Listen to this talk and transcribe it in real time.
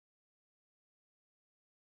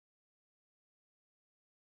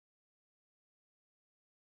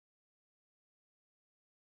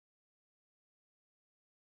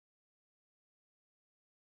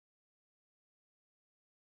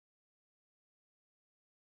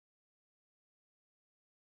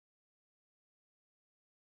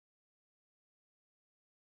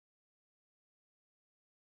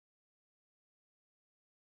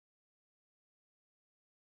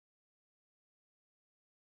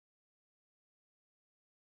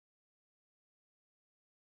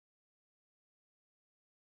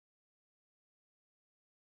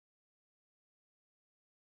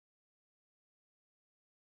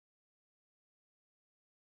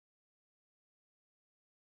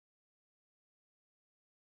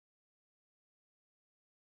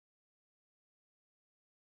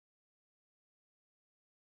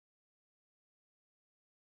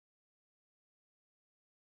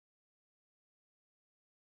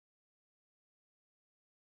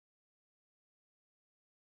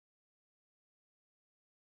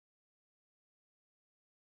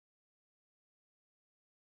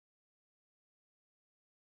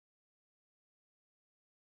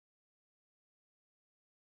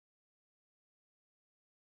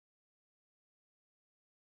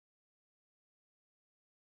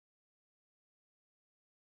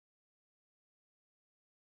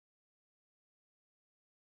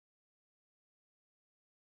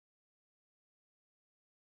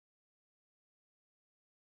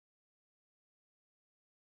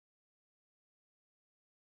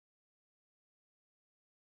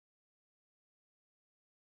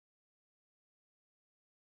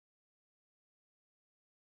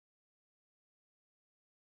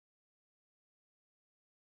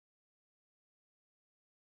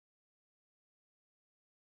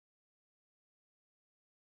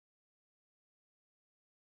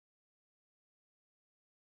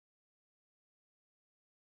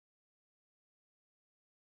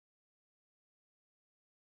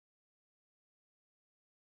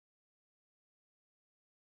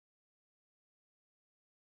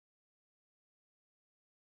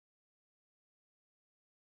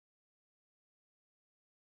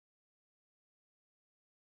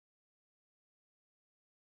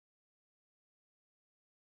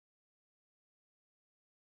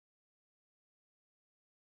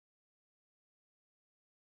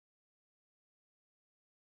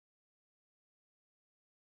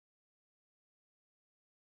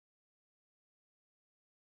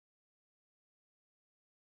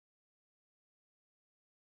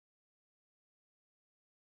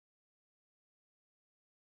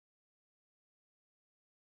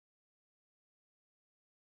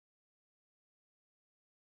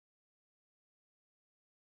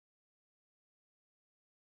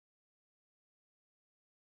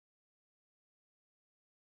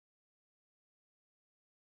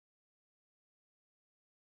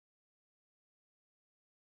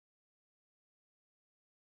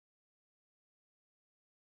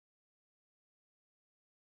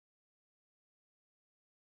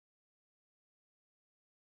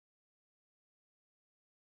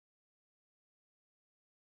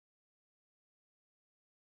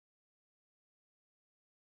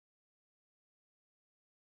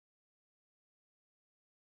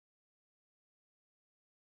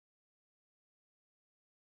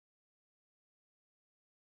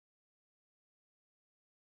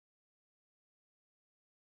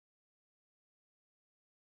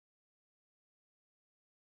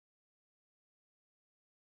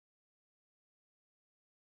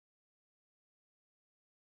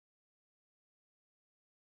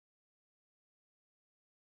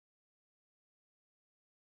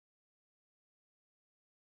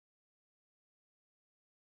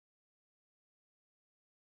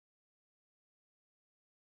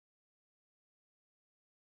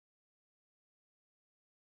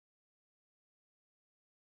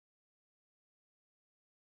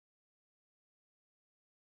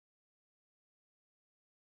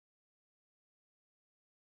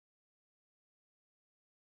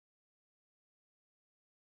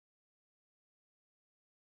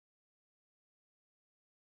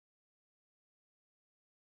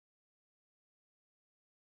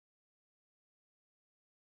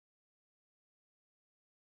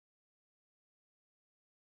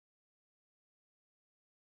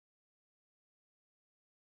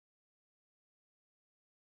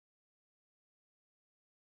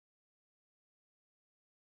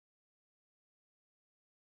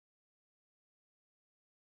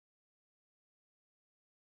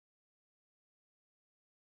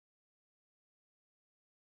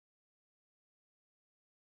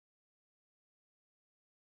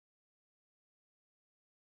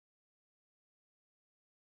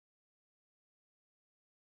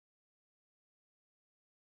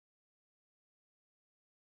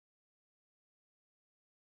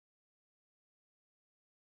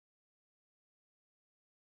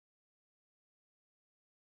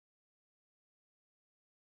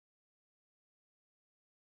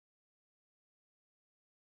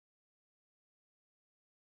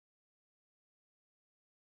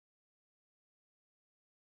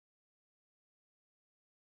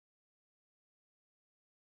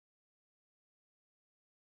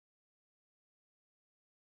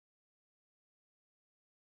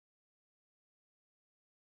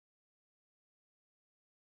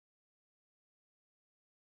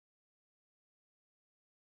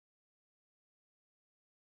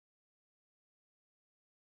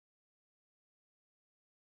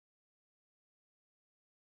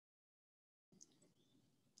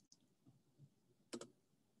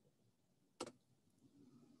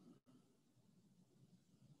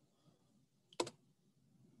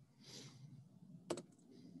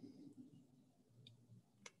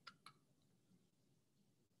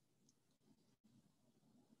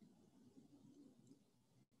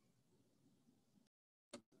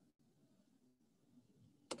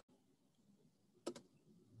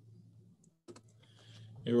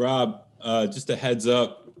Hey, Rob, just a heads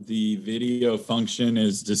up, the video function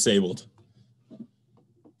is disabled,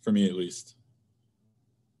 for me at least.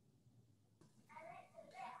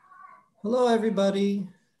 Hello, everybody.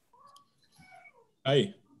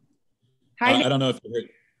 Hi. Hi. I don't know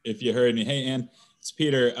if you heard me. Hey, Ann, it's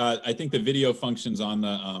Peter. I think the video functions on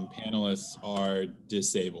the panelists are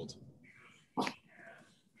disabled.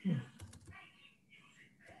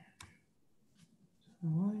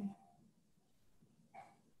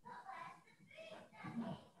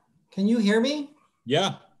 Can you hear me?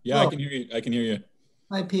 Yeah, Hello. I can hear you. I can hear you.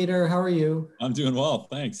 Hi, Peter. How are you? I'm doing well,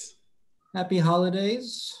 thanks. Happy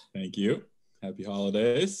holidays. Thank you. Happy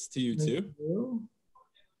holidays to you too. Thank you.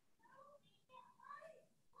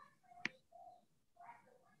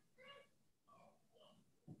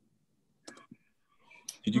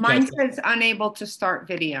 Did you Mine catch that? says unable to start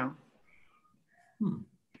video.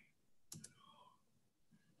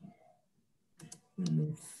 Let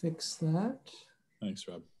me fix that. Thanks,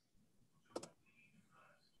 Rob.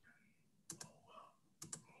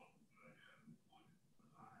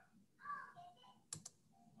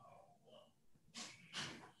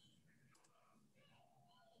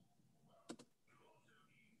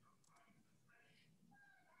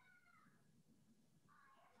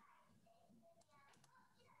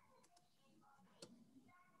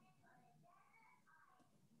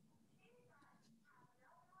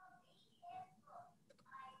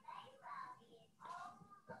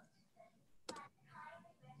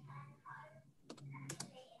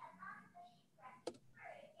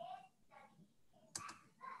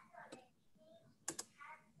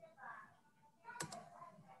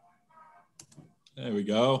 There we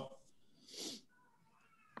go.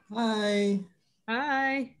 Hi.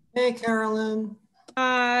 Hi. Hey, Carolyn.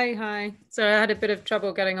 Hi. Hi. Sorry, I had a bit of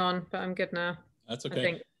trouble getting on, but I'm good now. That's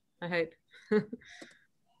okay. I hope.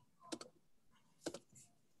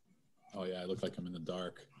 Oh yeah, I look like I'm in the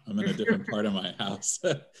dark. I'm in a different part of my house.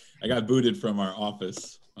 I got booted from our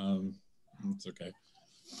office. It's okay.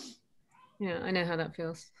 Yeah, I know how that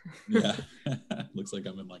feels. Yeah, looks like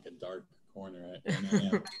I'm in like a dark corner.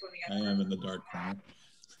 I am in the dark corner.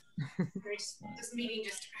 This meeting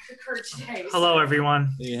just occurred today. Hello,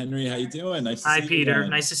 everyone. Hey, Henry, how you doing? Nice to Hi, see Peter. you again.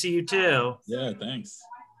 Nice to see you too. Yeah, thanks.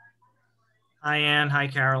 Hi, Ann. Hi,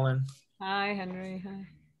 Carolyn. Hi, Henry. Hi.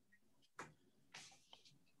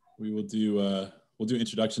 We will do we'll do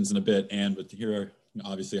introductions in a bit, Ann, but here are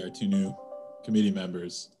obviously our two new committee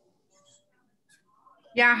members.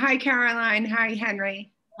 Yeah. Hi, Caroline. Hi,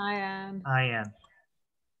 Henry. Hi, Anne. Hi, Ann.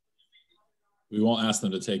 We won't ask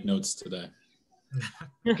them to take notes today.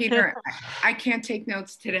 Peter, I can't take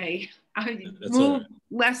notes today. I That's all moved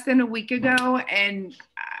less than a week ago, and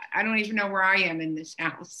I don't even know where I am in this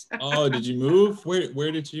house. Oh, did you move?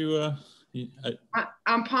 Where did you?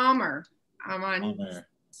 I'm Palmer. I'm on Palmer.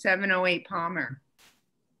 708 Palmer.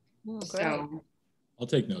 Oh, great. So I'll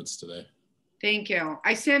take notes today. thank you.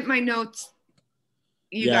 I sent my notes.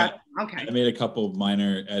 You Yeah, got okay. I made a couple of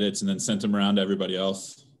minor edits and then sent them around to everybody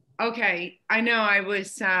else. Okay, I know I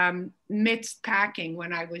was midst packing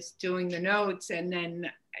when I was doing the notes, and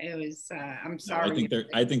then it was. I'm sorry. No,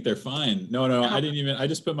 I think they're fine. No, I didn't even. I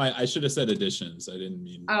just put I should have said additions. I didn't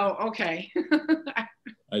mean. Oh, okay.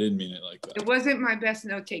 I didn't mean it like that. It wasn't my best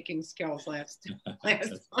note-taking skills last time.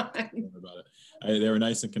 About it. They were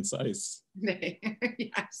nice and concise.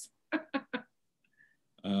 Yes.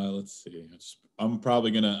 Let's see. I'm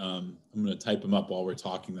probably gonna I'm gonna type them up while we're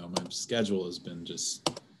talking though. My schedule has been just,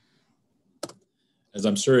 as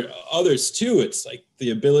I'm sure others too, it's like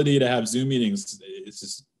the ability to have Zoom meetings. It's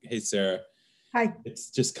just, hey Sarah. Hi. It's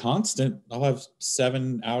just constant. I'll have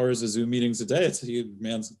 7 hours of Zoom meetings a day. It's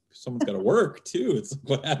man, someone's got to work too. It's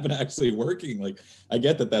what happened to actually working. Like I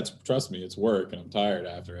get that trust me, it's work and I'm tired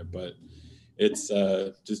after it, but it's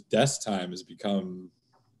just desk time has become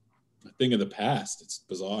a thing of the past. It's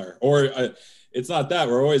bizarre. Or it's not that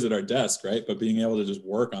we're always at our desk, right? But being able to just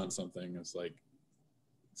work on something, it's like,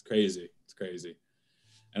 it's crazy. It's crazy.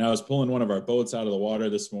 And I was pulling one of our boats out of the water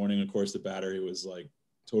this morning. Of course, the battery was like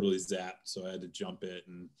totally zapped. So I had to jump it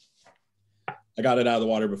and I got it out of the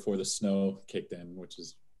water before the snow kicked in, which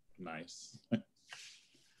is nice.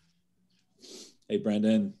 Hey,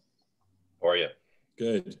 Brendan. How are you?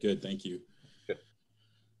 Good. Thank you. Good.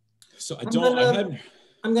 So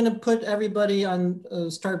I'm going to put everybody on,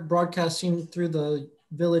 start broadcasting through the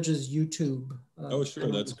village's YouTube. Oh, sure.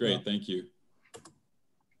 That's great. Thank you.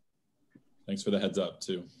 Thanks for the heads up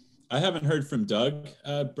too. I haven't heard from Doug,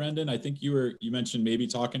 Brendan. I think you mentioned maybe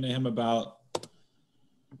talking to him about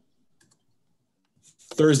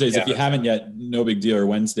Thursdays. Yeah. If you haven't yet, no big deal. Or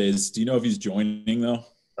Wednesdays. Do you know if he's joining though?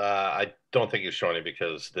 I don't think he's joining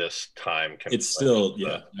because this time can. It's still,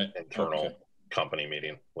 internal okay. company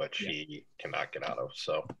meeting, which he cannot get out of.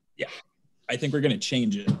 So I think we're going to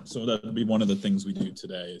change it. So that'll be one of the things we do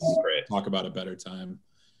today is talk about a better time.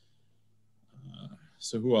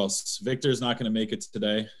 So who else? Victor's not going to make it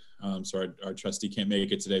today. So our trustee can't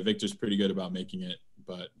make it today. Victor's pretty good about making it,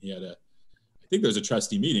 but he had I think there was a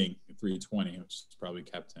trustee meeting at 3:20, which probably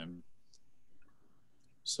kept him.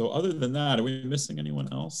 So other than that, are we missing anyone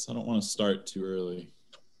else? I don't want to start too early.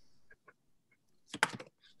 I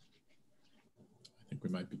think we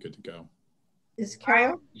might be good to go. Is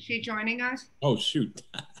Carol? Is she joining us? Oh, shoot.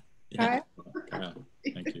 Kyle? Kyle,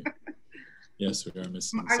 thank you. Yes, we are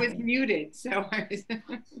missing I was someone. muted, so I was.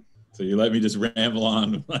 So you let me just ramble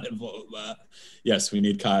on. Blah, blah, blah. Yes, we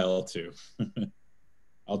need Kyle too.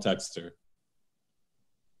 I'll text her.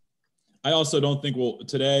 I also don't think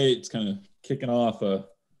today it's kind of kicking off,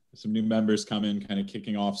 some new members come in, kind of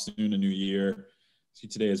kicking off soon, a new year. See,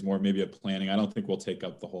 today is more maybe a planning. I don't think we'll take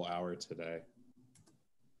up the whole hour today.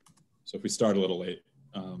 So if we start a little late,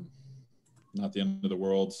 not the end of the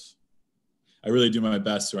world. I really do my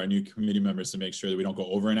best to our new committee members to make sure that we don't go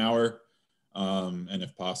over an hour. And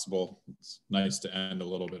if possible, it's nice to end a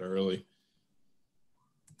little bit early.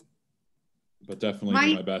 But definitely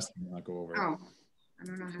do my best to not go over. Oh, I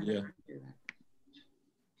don't know how to do that.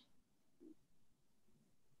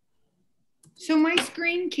 So my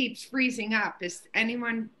screen keeps freezing up. Is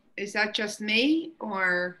that just me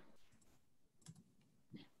or?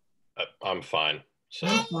 I'm fine. So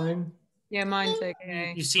I'm fine. Yeah, mine's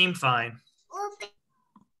okay. You seem fine.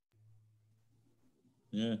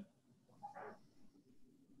 Yeah.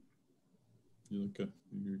 You look good.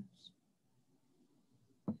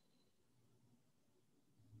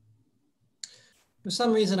 For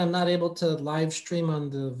some reason, I'm not able to live stream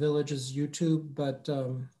on the Village's YouTube, but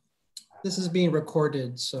this is being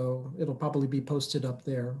recorded, so it'll probably be posted up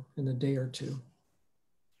there in a day or two.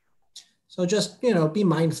 So just, be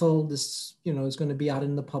mindful. This, is going to be out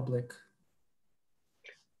in the public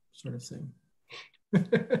sort of thing.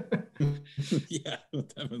 Yeah,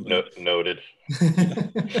 definitely. Noted.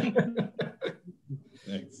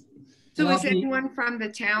 Thanks. So is anyone from the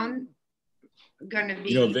town going to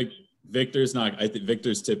be? Victor's not. I think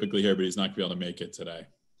Victor's typically here, but he's not going to be able to make it today.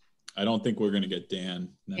 I don't think we're going to get Dan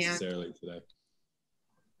necessarily today.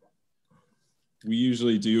 We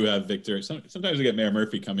usually do have Victor. Sometimes we get Mayor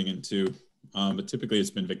Murphy coming in too, but typically it's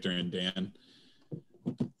been Victor and Dan.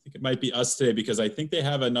 I think it might be us today because I think they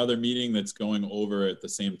have another meeting that's going over at the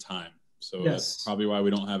same time. So that's probably why we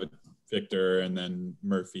don't have Victor and then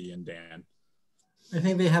Murphy and Dan. I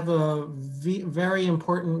think they have a very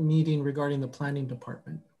important meeting regarding the planning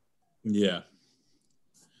department. Yeah.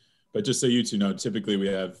 But just so you two know, typically we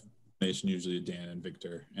have usually Dan and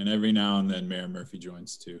Victor, and every now and then Mayor Murphy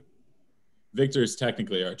joins too. Victor is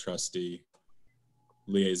technically our trustee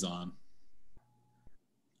liaison.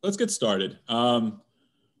 Let's get started. Why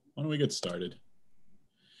don't we get started?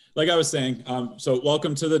 Like I was saying, so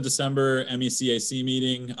welcome to the December MECAC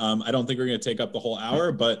meeting. I don't think we're going to take up the whole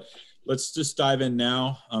hour, but let's just dive in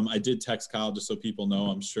now. I did text Kyle just so people know.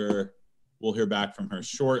 I'm sure we'll hear back from her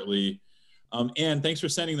shortly. And thanks for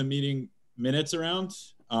sending the meeting minutes around.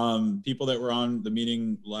 People that were on the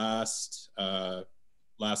meeting last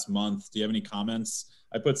month, do you have any comments?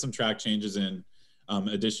 I put some track changes in,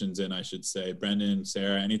 additions in, I should say. Brendan,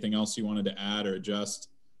 Sarah, anything else you wanted to add or adjust?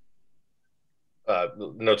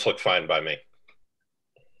 Notes look fine by me.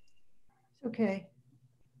 Okay.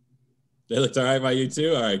 They looked all right by you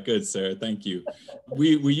too? All right, good, Sarah, thank you.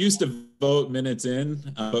 We used to vote minutes in,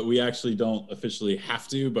 but we actually don't officially have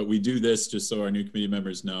to, but we do this just so our new committee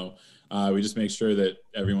members know. We just make sure that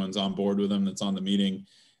everyone's on board with them that's on the meeting,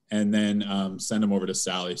 and then send them over to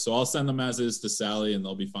Sally. So I'll send them as is to Sally, and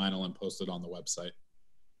they'll be final and posted on the website.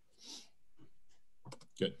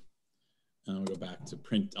 Good. And we'll go back to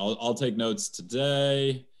print. I'll take notes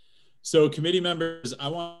today. So committee members, I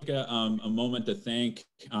want to take a moment to thank,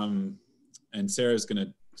 and Sarah's going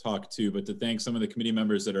to talk too, but to thank some of the committee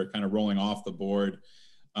members that are kind of rolling off the board.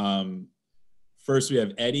 First, we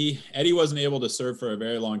have Eddie. Eddie wasn't able to serve for a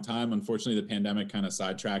very long time. Unfortunately, the pandemic kind of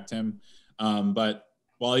sidetracked him. But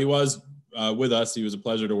while he was with us, he was a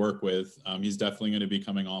pleasure to work with. He's definitely going to be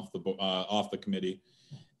coming off the committee.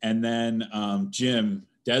 And then Jim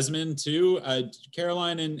Desmond too.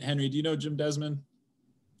 Caroline and Henry, do you know Jim Desmond?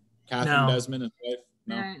 Catherine Desmond, his wife?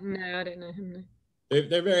 No, I don't know him. No.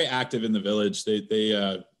 They're very active in the village. They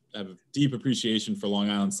have a deep appreciation for Long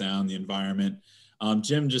Island Sound, the environment.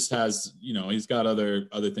 Jim just has, he's got other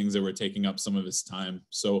things that were taking up some of his time.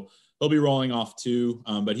 So he'll be rolling off too,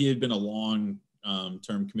 but he had been a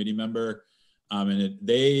long-term committee member. And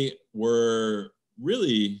they were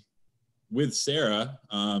really with Sarah,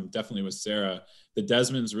 definitely with Sarah. The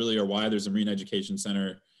Desmonds really are why there's a Marine Education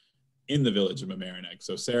Center in the village of Mamaroneck.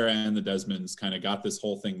 So Sarah and the Desmonds kind of got this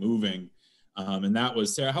whole thing moving. And that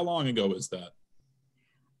was, Sarah, how long ago was that?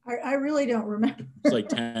 I really don't remember. It's like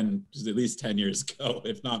 10, at least 10 years ago,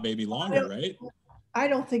 if not maybe longer, right? I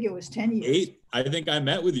don't think it was 10 years. 8. I think I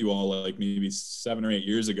met with you all like maybe 7 or 8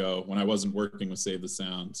 years ago when I wasn't working with Save the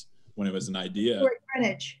Sound, when it was an idea. We were at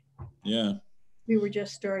Greenwich. Yeah. We were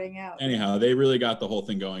just starting out. Anyhow, they really got the whole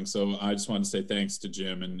thing going. So I just wanted to say thanks to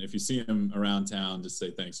Jim. And if you see him around town, just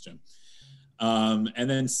say thanks, Jim. And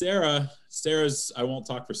then Sarah's, I won't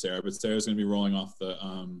talk for Sarah, but Sarah's going to be rolling off the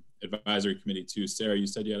advisory committee too. Sarah, you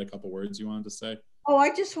said you had a couple words you wanted to say? Oh,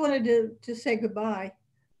 I just wanted to say goodbye.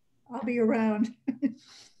 I'll be around.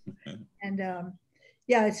 And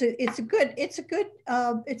yeah, it's a good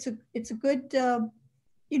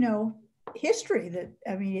you know, history that,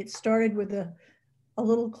 I mean, it started with a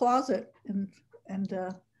little closet and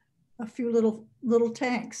a few little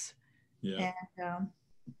tanks. Yeah. And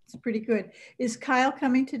it's pretty good. Is Kyle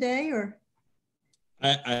coming today or?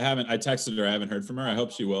 I haven't, I texted her, I haven't heard from her. I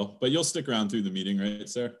hope she will, but you'll stick around through the meeting, right,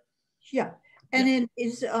 Sarah? Yeah. And Yeah.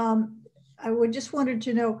 then I would just wanted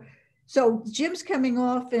to know, so Jim's coming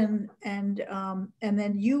off and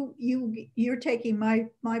then you're taking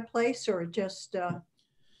my place or just,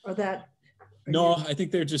 or that? No, I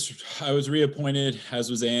think I was reappointed, as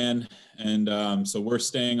was Ann. And so we're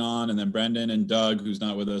staying on, and then Brendan and Doug, who's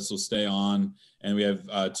not with us, will stay on. And we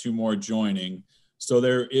have 2 more joining. So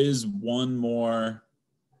there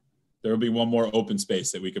will be one more open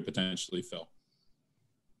space that we could potentially fill.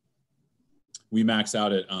 We max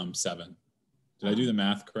out at 7. Did I do the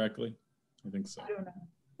math correctly? I think so. I don't know.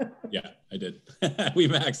 Yeah, I did. We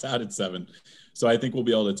maxed out at 7. So I think we'll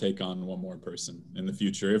be able to take on one more person in the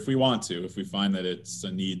future if we want to, if we find that it's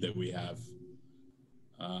a need that we have.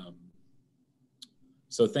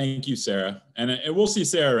 So thank you, Sarah. And we'll see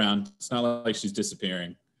Sarah around. It's not like she's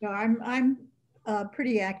disappearing. No, I'm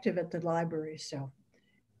pretty active at the library, so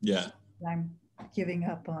Yeah, I'm giving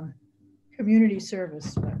up on community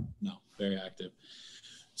service. But. no, very active.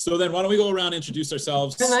 So then why don't we go around and introduce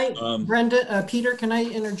ourselves? Can I, Brenda, Peter, can I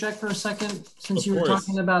interject for a second? Since you were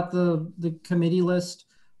talking about the committee list,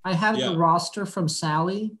 I have the roster from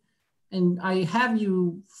Sally, and I have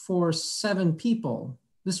you for 7 people.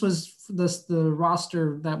 This was the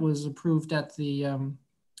roster that was approved at the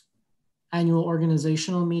annual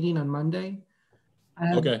organizational meeting on Monday.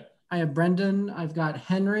 I have Brendan, I've got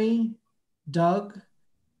Henry, Doug,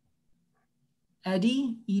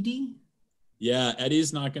 Edie. Yeah,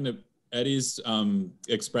 Eddie's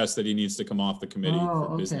expressed that he needs to come off the committee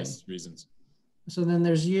for business reasons. So then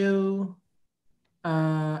there's you,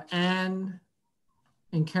 Anne,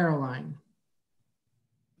 and Caroline.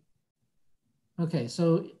 Okay,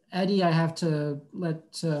 so Eddie, I have to let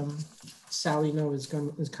Sally know is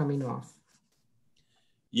coming off.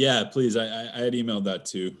 Yeah, please. I had emailed that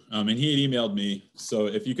too. And he had emailed me. So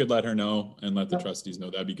if you could let her know and let the trustees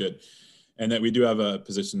know, that'd be good. And that we do have a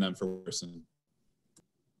position then for person.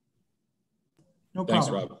 No Thanks,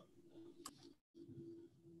 problem. Rob.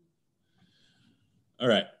 All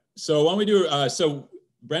right. So why don't we do, so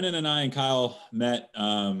Brendan and I and Kyle met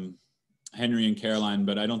Henry and Caroline,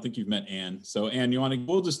 but I don't think you've met Anne. So Anne,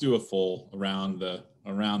 we'll just do a full around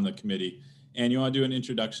the committee. Anne, you want to do an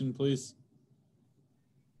introduction, please?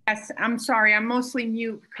 Yes, I'm sorry. I'm mostly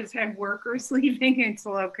mute because I have workers leaving. It's a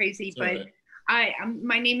little crazy, but right.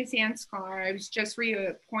 My name is Ann Sklar. I was just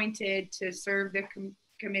reappointed to serve the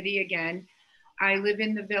committee again. I live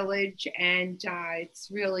in the village, and it's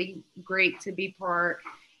really great to be part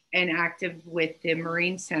and active with the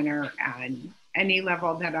Marine Center on any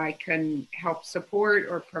level that I can help support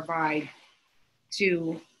or provide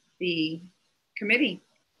to the committee.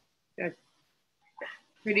 That's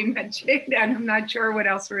pretty much it. And I'm not sure what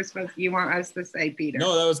else you want us to say, Peter.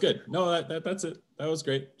 No, that was good. No, that's it. That was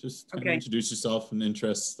great. Just kind of introduce yourself and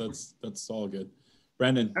interests. That's all good.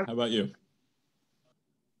 Brendan, how about you?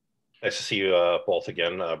 Nice to see you both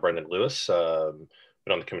again. Brendan Lewis,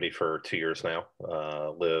 been on the committee for 2 years now.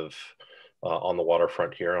 Live on the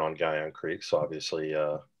waterfront here on Guyon Creek. So obviously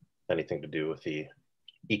anything to do with the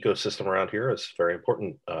ecosystem around here is very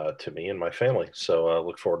important to me and my family. So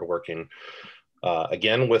look forward to working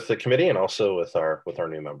again with the committee and also with our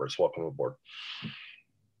new members. Welcome aboard.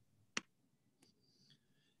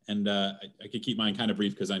 And I could keep mine kind of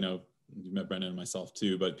brief because I know you met Brendan and myself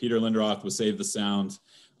too, but Peter Lindroth with Save the Sound,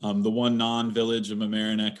 the one non-Village of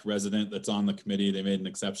Mamaroneck resident that's on the committee. They made an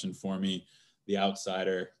exception for me, the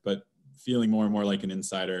outsider, but feeling more and more like an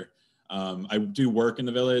insider. I do work in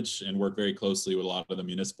the village and work very closely with a lot of the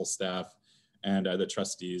municipal staff and the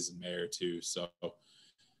trustees and mayor too. So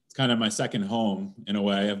it's kind of my second home in a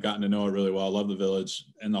way. I've gotten to know it really well. I love the village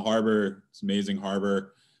and the harbor. It's an amazing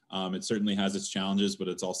harbor. It certainly has its challenges, but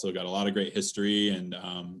it's also got a lot of great history, and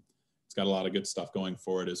it's got a lot of good stuff going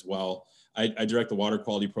for it as well. I direct the water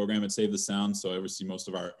quality program at Save the Sound, so I oversee most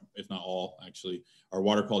of our, if not all actually, our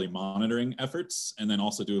water quality monitoring efforts, and then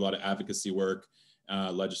also do a lot of advocacy work,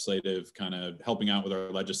 legislative, kind of helping out with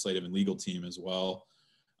our legislative and legal team as well.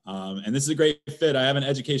 And this is a great fit. I have an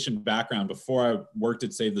education background. Before I worked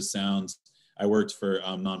at Save the Sound, I worked for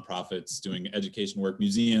nonprofits doing education work,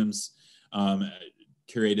 museums,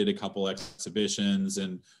 curated a couple exhibitions.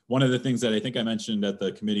 And one of the things that I think I mentioned at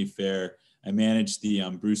the committee fair, I managed the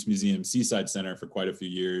Bruce Museum Seaside Center for quite a few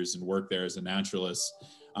years and worked there as a naturalist.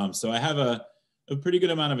 So I have a pretty good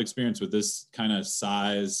amount of experience with this kind of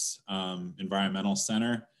size environmental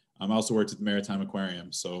center. I also worked at the Maritime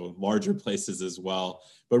Aquarium, so larger places as well,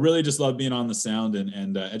 but really just love being on the sound,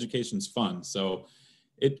 and education's fun. So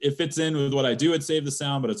it fits in with what I do at Save the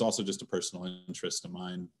Sound, but it's also just a personal interest of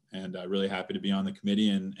mine, and really happy to be on the committee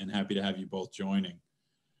and happy to have you both joining.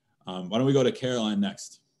 Why don't we go to Caroline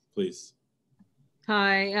next, please?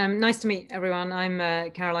 Hi, nice to meet everyone.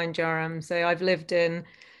 I'm Caroline Joram. So I've lived in,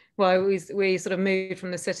 well, we sort of moved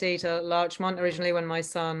from the city to Larchmont originally when my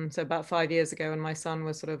son, so about 5 years ago, when my son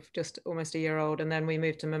was sort of just almost a year old, and then we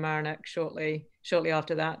moved to Mamaroneck shortly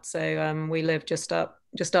after that. So we live just up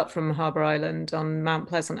from Harbour Island on Mount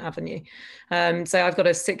Pleasant Avenue. So I've got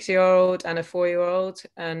a 6-year-old and a 4-year-old,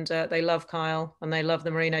 and they love Kyle and they love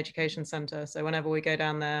the Marine Education Centre. So whenever we go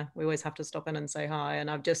down there, we always have to stop in and say hi.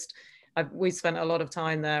 And we spent a lot of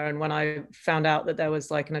time there, and when I found out that there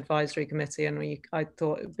was like an advisory committee, and I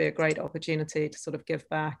thought it'd be a great opportunity to sort of give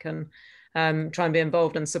back and try and be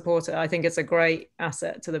involved and support it. I think it's a great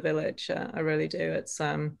asset to the village. I really do. It's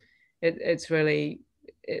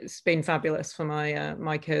been fabulous for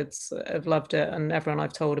my kids. Have loved it, and everyone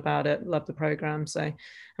I've told about it loved the program. So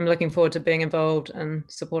I'm looking forward to being involved and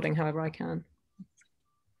supporting however I can.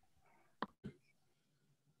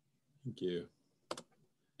 Thank you.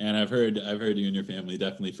 And I've heard you and your family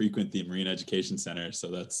definitely frequent the Marine Education Center, so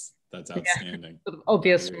that's outstanding. Yeah, sort of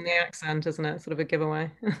obvious from the accent, isn't it? Sort of a giveaway.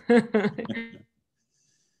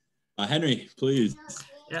 Henry, please.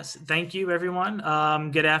 Yes, thank you, everyone.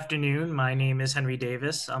 Good afternoon. My name is Henry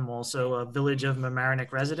Davis. I'm also a Village of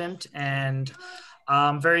Mamaroneck resident, and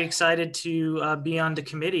I'm very excited to be on the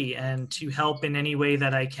committee and to help in any way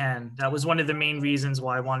that I can. That was one of the main reasons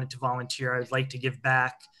why I wanted to volunteer. I'd like to give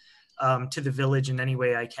back to the village in any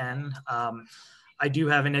way I can. I do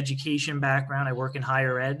have an education background. I work in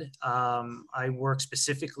higher ed. I work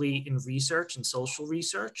specifically in research and social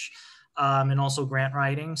research, and also grant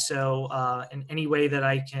writing. So in any way that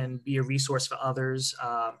I can be a resource for others,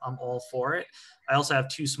 I'm all for it. I also have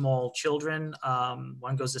 2 small children.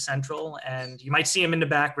 One goes to Central, and you might see him in the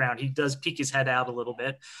background. He does peek his head out a little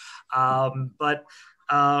bit.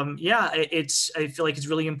 Yeah, I feel like it's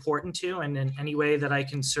really important to, and in any way that I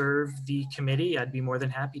can serve the committee, I'd be more than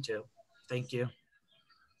happy to. Thank you.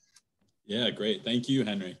 Yeah, great. Thank you,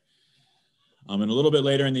 Henry. And a little bit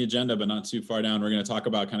later in the agenda, but not too far down, we're going to talk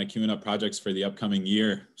about kind of queuing up projects for the upcoming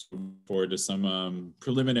year. So looking forward to some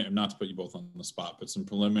preliminary, not to put you both on the spot, but some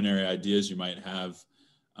preliminary ideas you might have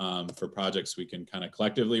for projects we can kind of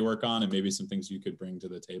collectively work on, and maybe some things you could bring to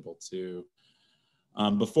the table too.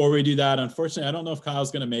 Before we do that, unfortunately, I don't know if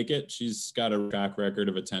Kyle's going to make it. She's got a track record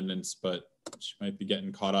of attendance, but she might be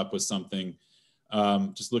getting caught up with something.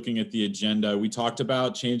 Just looking at the agenda, we talked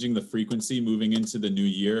about changing the frequency moving into the new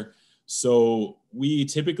year. So we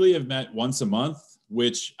typically have met once a month,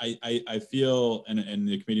 which I feel, and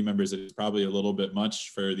the committee members, it's probably a little bit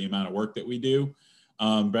much for the amount of work that we do.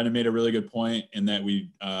 Brendan made a really good point in that we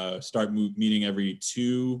start meeting every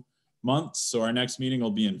 2 months. So our next meeting will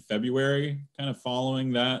be in February, kind of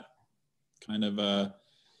following that kind of,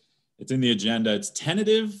 it's in the agenda. It's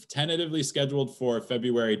tentatively scheduled for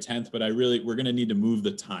February 10th, but we're going to need to move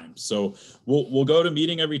the time. So we'll go to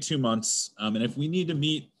meeting every 2 months. And if we need to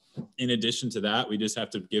meet in addition to that, we just have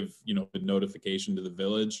to give, a notification to the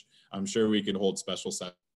village. I'm sure we could hold special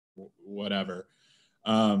set, whatever,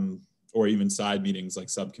 or even side meetings like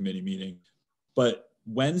subcommittee meeting. But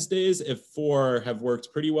Wednesdays at 4 have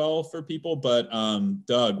worked pretty well for people, but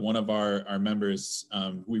Doug, one of our members,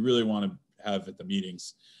 we really want to have at the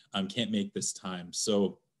meetings, can't make this time.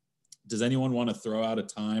 So does anyone want to throw out a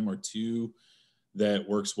time or two that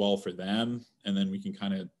works well for them? And then we can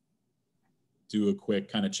kind of do a quick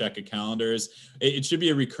kind of check of calendars. It should be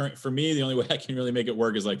a recurrent, for me, the only way I can really make it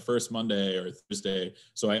work is like first Monday or Thursday.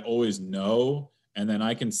 So I always know, and then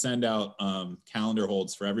I can send out calendar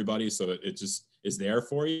holds for everybody, so it just is there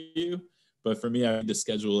for you. But for me, I need to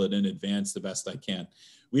schedule it in advance the best I can.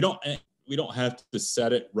 We don't have to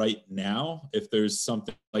set it right now. If there's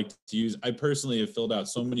something I'd like to use, I personally have filled out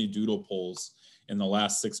so many doodle polls in the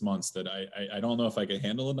last 6 months that I don't know if I could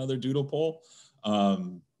handle another doodle poll.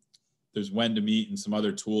 There's when to meet and some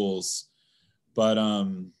other tools, but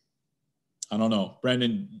I don't know.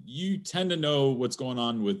 Brendan, you tend to know what's going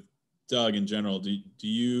on with Doug in general. Do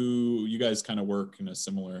you guys kind of work in a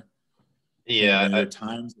similar? Yeah,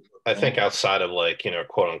 times. I think outside of like, you know,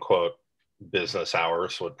 quote unquote business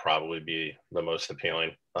hours would probably be the most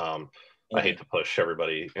appealing. I hate to push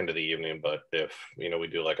everybody into the evening, but if, you know, we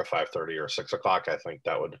do like a 5:30 or 6 o'clock, I think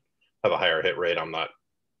that would have a higher hit rate. I'm not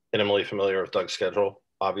intimately familiar with Doug's schedule,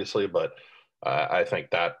 obviously, but I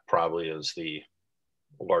think that probably is the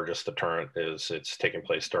largest deterrent, is it's taking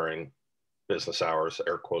place during business hours,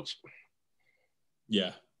 air quotes.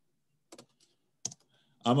 Yeah.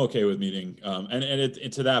 I'm okay with meeting.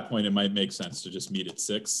 And to that point, it might make sense to just meet at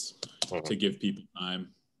 6 to give people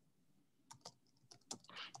time.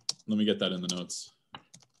 Let me get that in the notes.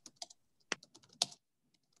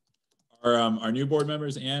 Are our new board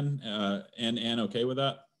members, Ann okay with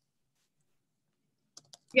that?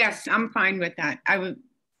 Yes, I'm fine with that.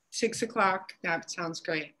 6 o'clock, that sounds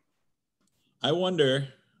great. I wonder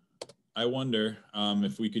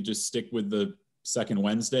if we could just stick with the second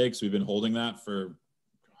Wednesday, because we've been holding that for a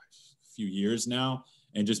few years now,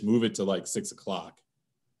 and just move it to like 6 o'clock.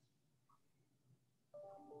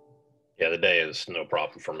 Yeah, the day is no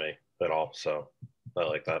problem for me at all, so I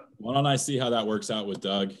like that. Why don't I see how that works out with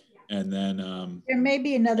Doug, and then there may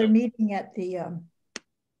be another meeting at the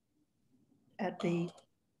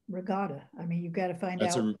regatta. I mean, you've got to find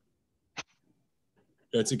out.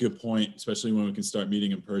 That's a good point, especially when we can start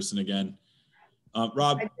meeting in person again.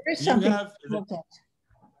 Rob, there is something.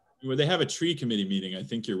 Well, they have a tree committee meeting. I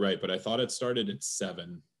think you're right, but I thought it started at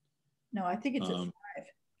 7. No, I think it's at 5.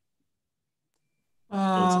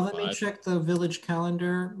 Let me check the village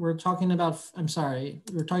calendar. We're talking about,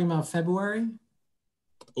 we're talking about February?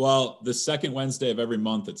 Well, the second Wednesday of every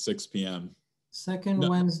month at 6 p.m.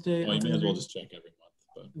 Wednesday. Well, you may as well just check every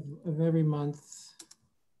month. Of every month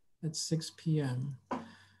at 6 p.m.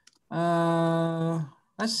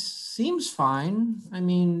 That seems fine. I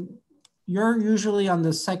mean, you're usually on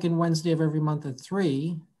the second Wednesday of every month at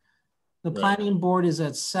 3. The planning board is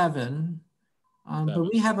at 7. But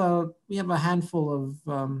we have a handful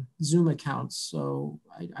of Zoom accounts. So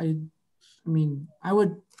I mean, I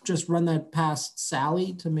would just run that past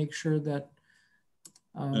Sally to make sure that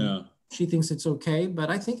she thinks it's okay, but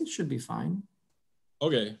I think it should be fine.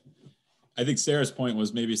 Okay. I think Sarah's point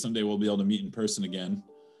was maybe someday we'll be able to meet in person again.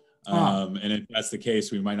 And if that's the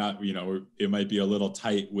case, we might not, you know, it might be a little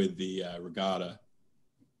tight with the regatta.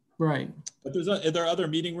 Right. But are there other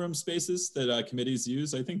meeting room spaces that committees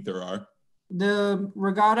use? I think there are. The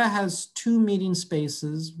regatta has 2 meeting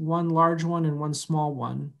spaces, one large one and one small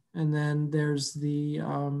one. And then there's the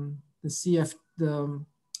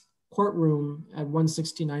courtroom at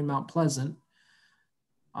 169 Mount Pleasant.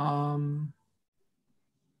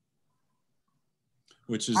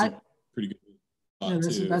 Which is a pretty good spot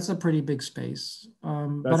too. That's a pretty big space.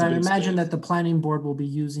 But I imagine that the planning board will be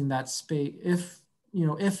using that space if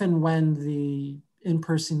and when the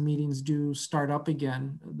in-person meetings do start up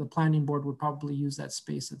again. The planning board would probably use that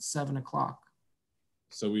space at 7 o'clock.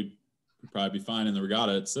 So we'd probably be fine in the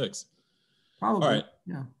regatta at 6. Probably. All right.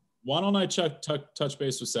 Yeah. Why don't I touch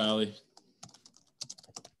base with Sally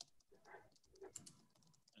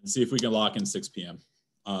and see if we can lock in 6 p.m.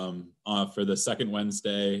 For the second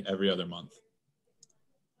Wednesday every other month.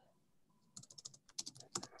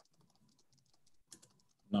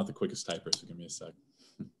 Not the quickest typer, so give me a sec.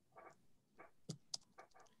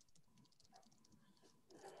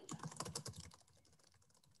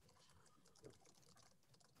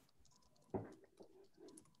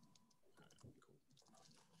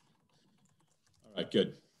 All right,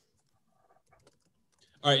 good.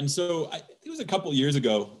 All right, and so it was a couple years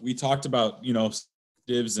ago, we talked about,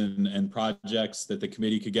 initiatives and projects that the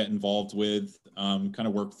committee could get involved with, kind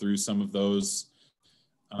of work through some of those.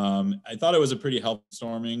 I thought it was a pretty helpful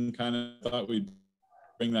storming, kind of thought we'd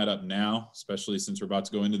bring that up now, especially since we're about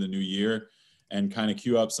to go into the new year, and kind of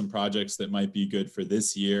queue up some projects that might be good for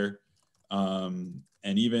this year. And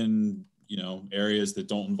even, areas that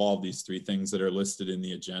don't involve these 3 things that are listed in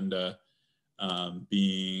the agenda,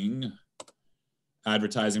 being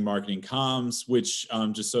advertising, marketing, comms, which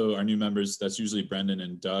just so our new members, that's usually Brendan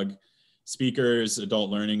and Doug. Speakers,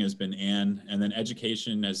 adult learning has been Ann, and then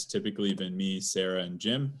education has typically been me, Sarah, and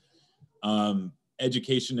Jim. And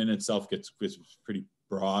education in itself gets pretty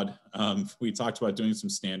broad. We talked about doing some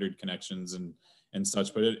standard connections and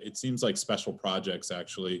such, but it seems like special projects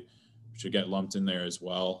actually should get lumped in there as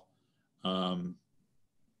well.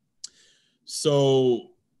 So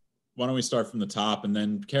why don't we start from the top, and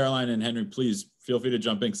then Caroline and Henry, please feel free to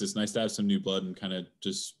jump in, because it's nice to have some new blood and kind of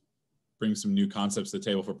just bring some new concepts to the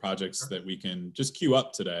table for projects that we can just queue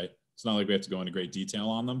up today. It's not like we have to go into great detail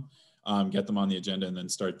on them, get them on the agenda, and then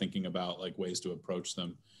start thinking about like ways to approach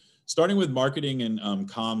them. Starting with marketing and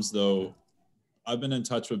comms though, I've been in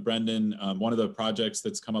touch with Brendan. One of the projects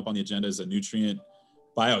that's come up on the agenda is a nutrient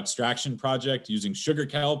bioextraction project using sugar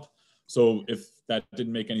kelp. So if that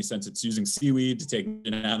didn't make any sense, it's using seaweed to take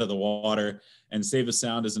it out of the water. And Save the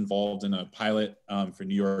Sound is involved in a pilot for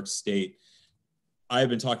New York State. I've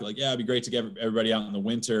been talking like, yeah, it'd be great to get everybody out in the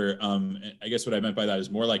winter. I guess what I meant by that is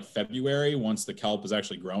more like February, once the kelp is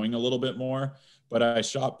actually growing a little bit more. But I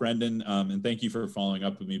shot Brendan, and thank you for following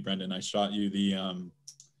up with me, Brendan. I shot you the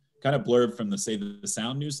kind of blurb from the Save the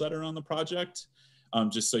Sound newsletter on the project,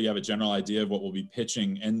 just so you have a general idea of what we'll be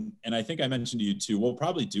pitching. And I think I mentioned to you too, we'll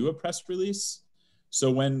probably do a press release. So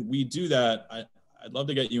when we do that, I'd love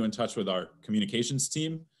to get you in touch with our communications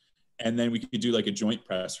team, and then we could do like a joint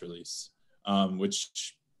press release,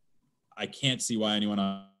 which I can't see why anyone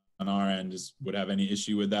on our end would have any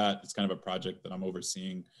issue with that. It's kind of a project that I'm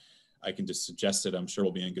overseeing. I can just suggest it. I'm sure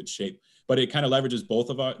we'll be in good shape. But it kind of leverages both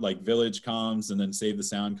of our, like Village comms and then Save the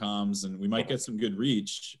Sound comms, and we might get some good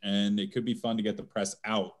reach, and it could be fun to get the press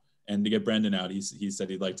out and to get Brendan out. He said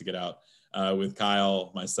he'd like to get out with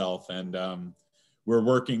Kyle, myself, and we're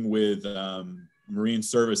working with Marine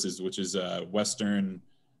Services, which is Western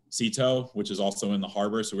Seatow, which is also in the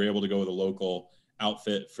harbor. So we're able to go with a local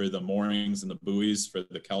outfit for the moorings and the buoys for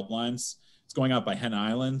the kelp lines. It's going out by Hen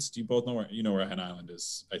Island. Do you both know where Hen Island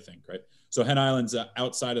is, I think, right? So Hen Island's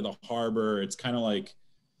outside of the harbor. It's kind of like,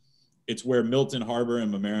 it's where Milton Harbor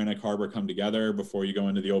and Mamaroneck Harbor come together before you go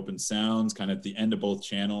into the open sounds, kind of at the end of both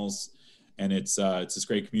channels. And it's this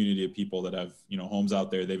great community of people that have, homes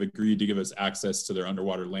out there. They've agreed to give us access to their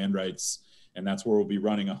underwater land rights. And that's where we'll be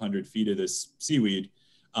running 100 feet of this seaweed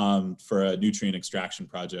for a nutrient extraction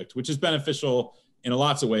project, which is beneficial in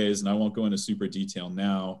lots of ways. And I won't go into super detail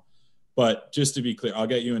now, but just to be clear, I'll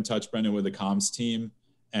get you in touch, Brendan, with the comms team,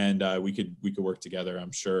 and we could work together,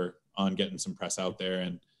 I'm sure, on getting some press out there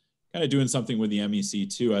and kind of doing something with the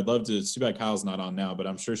MEC too. I'd love to, it's too bad Kyle's not on now, but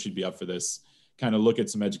I'm sure she'd be up for this, kind of look at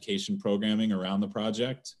some education programming around the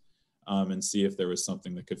project and see if there was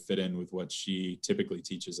something that could fit in with what she typically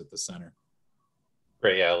teaches at the center.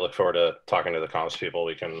 Great. Yeah, I look forward to talking to the comms people.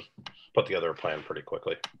 We can put together a plan pretty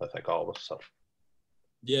quickly, I think, all of us. So.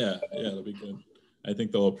 Yeah, that'll be good. I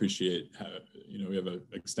think they'll appreciate how, we have an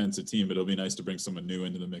extensive team, but it'll be nice to bring someone new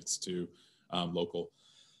into the mix too, local.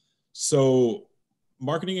 So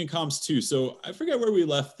marketing and comms too. So I forget where we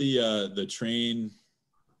left the train.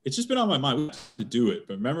 It's just been on my mind to do it.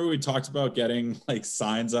 But remember we talked about getting like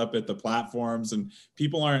signs up at the platforms, and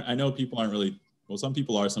I know people aren't really, well, some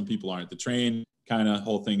people are, some people aren't. The train kind of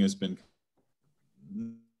whole thing has been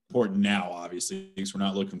important now, obviously, because we're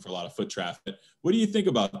not looking for a lot of foot traffic. What do you think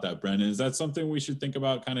about that, Brendan? Is that something we should think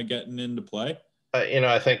about kind of getting into play?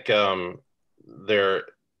 I think there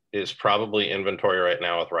is probably inventory right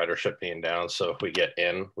now with ridership being down. So if we get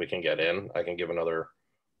in, we can get in. I can give another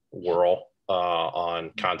whirl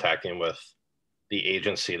on contacting with the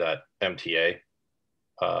agency that MTA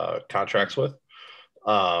contracts with.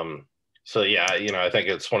 So yeah, I think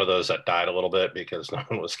it's one of those that died a little bit because no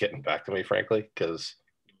one was getting back to me, frankly, because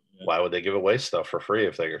why would they give away stuff for free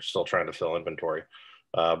if they're still trying to fill inventory?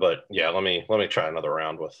 But yeah, let me try another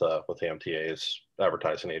round with the MTA's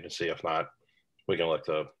advertising agency. If not, we can look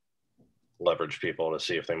to leverage people to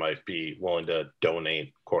see if they might be willing to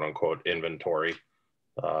donate, quote unquote, inventory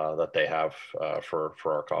that they have for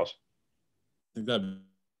our cause. I think that'd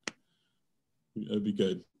be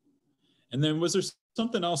good. And then was there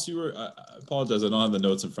something else you were, I apologize, I don't have the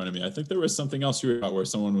notes in front of me. I think there was something else you were about where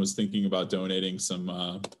someone was thinking about donating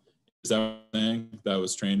some, is that thing that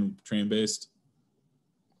was train based?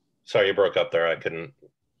 Sorry, you broke up there. I couldn't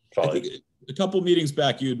follow. I think a couple meetings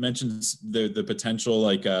back, you had mentioned the potential,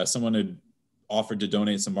 like someone had offered to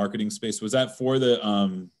donate some marketing space. Was that for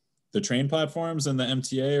the train platforms and the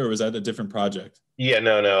MTA, or was that a different project? Yeah,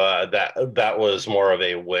 no, that was more of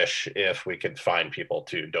a wish if we could find people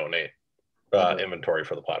to donate inventory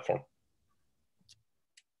for the platform.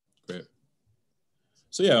 Great.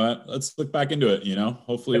 So yeah, let's look back into it,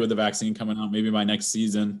 hopefully with the vaccine coming out, maybe by next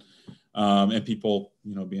season, and people,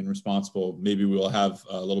 being responsible, maybe we'll have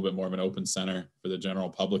a little bit more of an open center for the general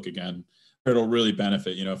public again. It'll really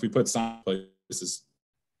benefit, if we put some places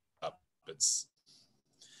up, it's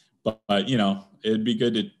but you know, it'd be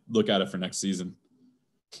good to look at it for next season.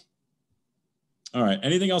 All right.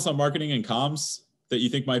 Anything else on marketing and comms that you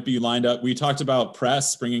think might be lined up? We talked about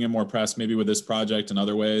press, bringing in more press, maybe with this project and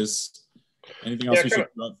other ways. Anything else we should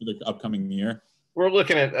throw out for the upcoming year? We're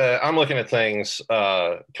looking at, I'm looking at things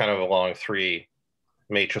kind of along 3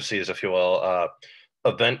 matrices, if you will,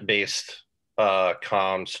 event-based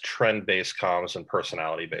comms, trend-based comms, and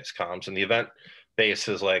personality-based comms. And the event-based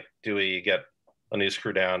is like, do we get a news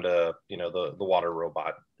crew down to, you know, the water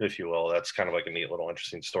robot, if you will? That's kind of like a neat little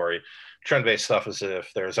interesting story. Trend-based stuff is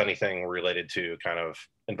if there's anything related to kind of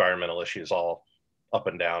environmental issues all up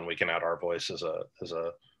and down, we can add our voice as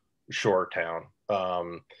a shore town.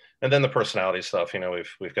 And then the personality stuff, you know,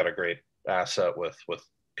 we've got a great asset with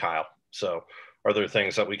Kyle. So are there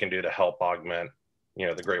things that we can do to help augment, you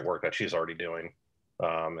know, the great work that she's already doing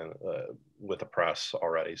and with the press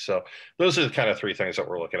already? So those are the kind of 3 things that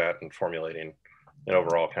we're looking at and formulating an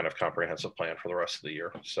overall kind of comprehensive plan for the rest of the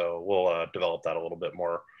year. So we'll develop that a little bit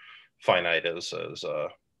more finite as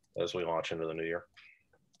we launch into the new year.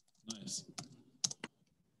 Nice.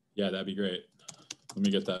 Yeah, that'd be great. Let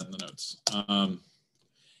me get that in the notes.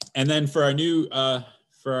 And then for our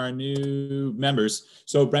new members,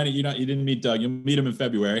 so Brandon, you didn't meet Doug. You'll meet him in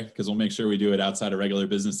February because we'll make sure we do it outside of regular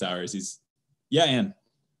business hours. Ann.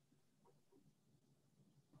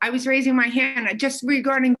 I was raising my hand just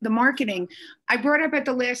regarding the marketing. I brought up at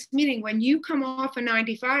the last meeting, when you come off of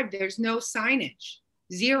 95, there's no signage,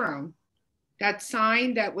 0. That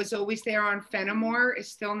sign that was always there on Fenimore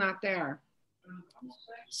is still not there.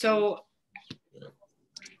 So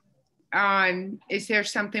is there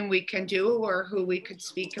something we can do, or who we could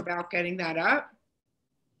speak about getting that up?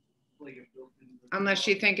 Unless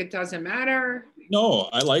you think it doesn't matter. No,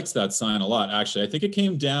 I liked that sign a lot, actually. I think it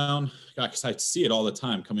came down, because I see it all the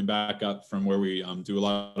time coming back up from where we do a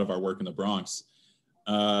lot of our work in the Bronx.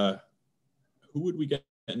 Who would we get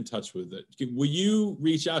in touch with? Will you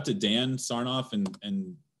reach out to Dan Sarnoff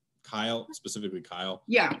and Kyle, specifically Kyle?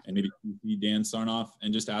 Yeah. And maybe Dan Sarnoff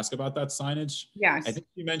and just ask about that signage? Yes. I think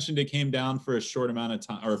you mentioned it came down for a short amount of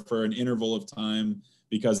time, or for an interval of time,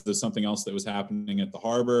 because there's something else that was happening at the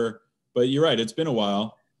harbor. But you're right, it's been a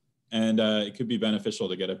while, and it could be beneficial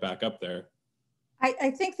to get it back up there.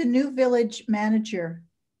 I think the new village manager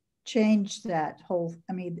changed that whole,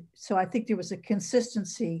 so I think there was a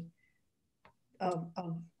consistency of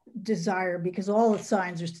desire, because all the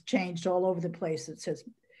signs are changed all over the place. It says,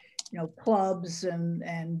 you know, clubs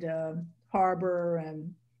and harbor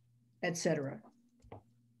and et cetera.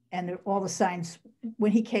 And all the signs,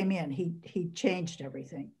 when he came in, he changed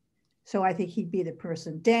everything. So I think he'd be the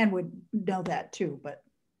person. Dan would know that too, but.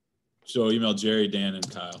 So email Jerry, Dan,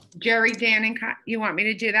 and Kyle. Jerry, Dan, and Kyle. You want me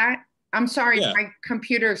to do that? I'm sorry, Yeah. My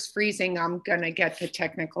computer's freezing. I'm gonna get the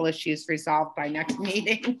technical issues resolved by next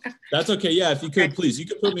meeting. That's okay. Yeah, if you could, please, you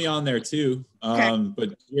could put me on there too.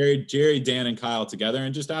 But Jerry, Dan, and Kyle together,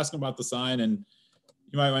 and just ask them about the sign. And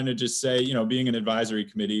you might want to just say, you know, being an advisory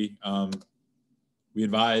committee, we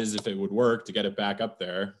advise if it would work to get it back up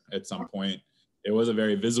there at some point. It was a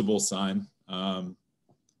very visible sign.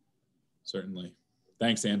 Certainly.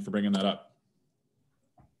 Thanks, Ann, for bringing that up.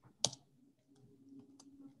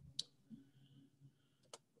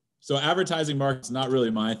 So advertising market's not really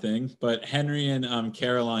my thing, but Henry and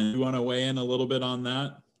Caroline, you want to weigh in a little bit on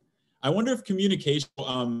that? I wonder if communication,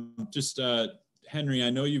 Henry, I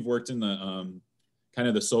know you've worked in the kind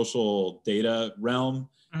of the social data realm,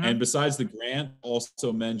 and besides the grant,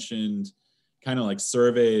 also mentioned kind of like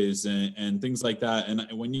surveys and things like that. And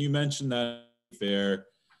when you mentioned that fair,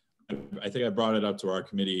 I think I brought it up to our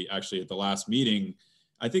committee actually at the last meeting.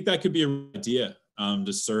 I think that could be an idea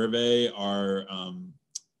to survey our,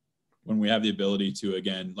 when we have the ability to,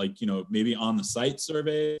 again, like, you know, maybe on the site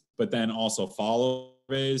survey, but then also follow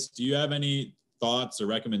surveys. Do you have any thoughts or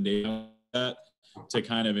recommendations on that to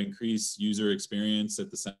kind of increase user experience at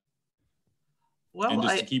the center? Well, and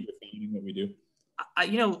just to keep refining what we do.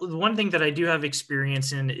 You know, the one thing that I do have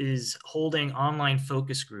experience in is holding online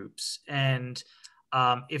focus groups. And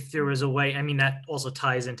if there was a way, I mean, that also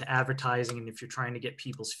ties into advertising and if you're trying to get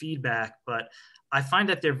people's feedback, but I find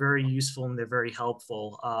that they're very useful and they're very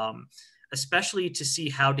helpful, especially to see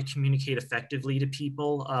how to communicate effectively to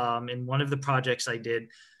people. In one of the projects I did,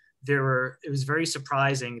 it was very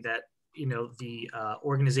surprising that, you know, the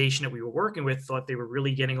organization that we were working with thought they were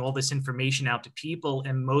really getting all this information out to people.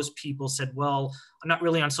 And most people said, well, I'm not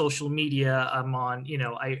really on social media. I'm on, you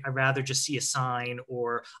know, I rather just see a sign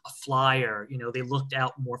or a flyer. You know, they looked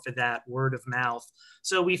out more for that word of mouth.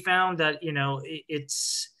 So we found that, you know,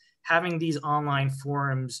 it's having these online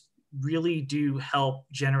forums really do help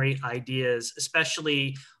generate ideas,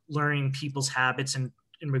 especially learning people's habits and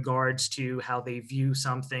in regards to how they view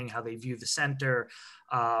something, how they view the center,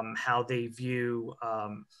 how they view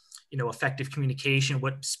effective communication,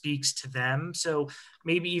 what speaks to them. So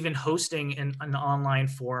maybe even hosting an online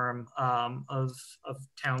forum of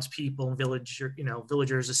townspeople and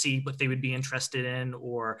villagers to see what they would be interested in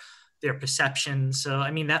or their perceptions. So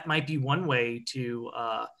I mean, that might be one way to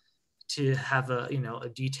have a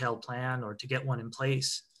detailed plan or to get one in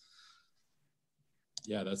place.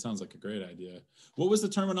 Yeah, that sounds like a great idea. What was the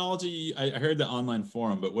terminology? I heard the online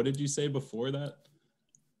forum, but what did you say before that?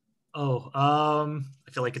 Oh,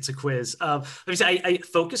 I feel like it's a quiz. Let me say,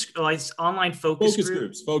 online focus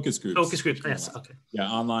groups. Focus groups. Yes. Okay. Yeah,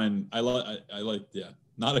 online. I like. Yeah,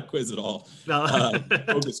 not a quiz at all. No.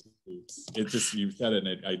 Focus groups. It just, you said it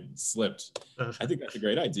and I slipped. I think that's a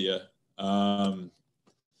great idea. And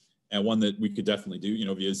one that we could definitely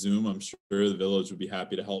do, via Zoom. I'm sure the village would be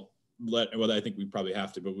happy to help. I think we probably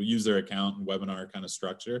have to, but we'll use their account and webinar kind of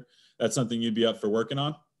structure. That's something you'd be up for working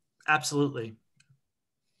on? Absolutely.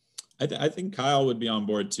 I think Kyle would be on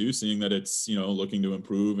board too, seeing that it's, looking to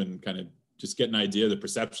improve and kind of just get an idea of the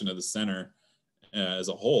perception of the center as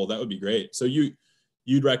a whole. That would be great. So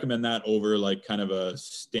you'd recommend that over like kind of a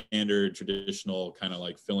standard traditional kind of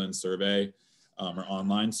like fill-in survey or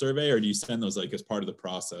online survey, or do you send those like as part of the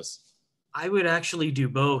process? I would actually do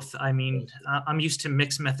both. I mean, I'm used to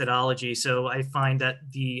mixed methodology, so I find that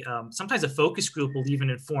sometimes a focus group will even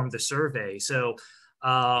inform the survey. So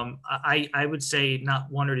I would say not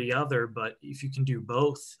one or the other, but if you can do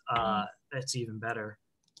both, that's even better.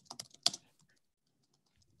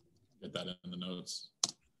 Get that in the notes.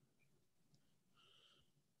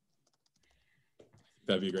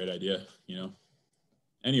 That'd be a great idea,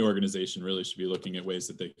 Any organization really should be looking at ways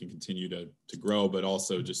that they can continue to grow, but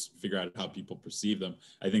also just figure out how people perceive them.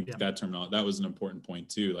 I think that was an important point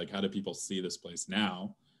too. Like, how do people see this place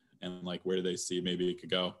now? And like, where do they see maybe it could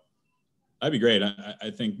go? That'd be great. I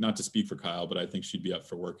think, not to speak for Kyle, but I think she'd be up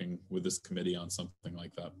for working with this committee on something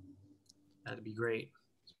like that. That'd be great.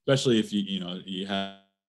 Especially if you have a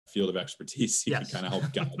field of expertise, you can kind of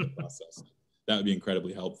help guide the process. That would be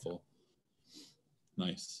incredibly helpful.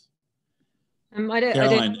 Nice.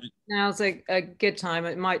 Caroline, now's a good time.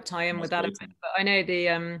 It might tie in with that a bit, but I know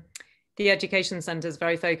the education center is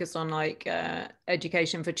very focused on like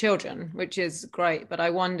education for children, which is great. But I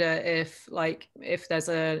wonder if there's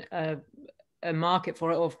a market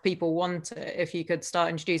for it, or if people want it, if you could start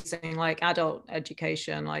introducing like adult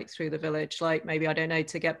education, like through the village, like maybe, I don't know,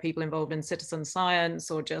 to get people involved in citizen science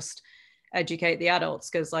or just educate the adults.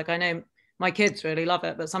 Because like, I know my kids really love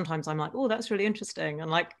it, but sometimes I'm like, oh, that's really interesting. And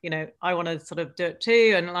like, I want to sort of do it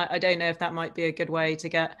too. And like, I don't know if that might be a good way to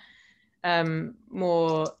get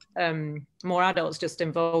more adults just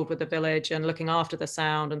involved with the village and looking after the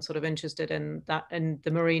sound and sort of interested in that, in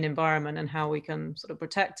the marine environment and how we can sort of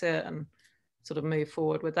protect it and sort of move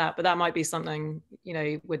forward with that. But that might be something,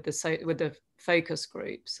 with the focus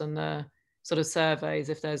groups and the sort of surveys,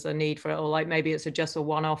 if there's a need for it, or like maybe it's just a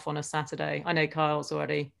one-off on a Saturday. I know Kyle's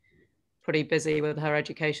already pretty busy with her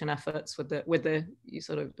education efforts with the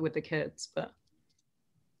kids, but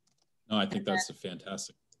no, I think that's a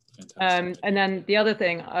fantastic. And then the other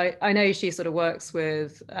thing, I know she sort of works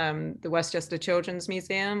with the Westchester Children's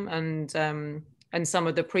Museum and some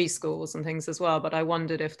of the preschools and things as well, but I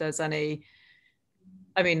wondered if there's any,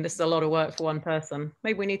 I mean, this is a lot of work for one person.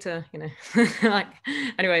 Maybe we need to,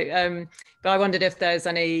 anyway, but I wondered if there's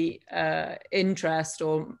any interest,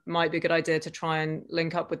 or might be a good idea to try and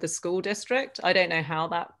link up with the school district. I don't know how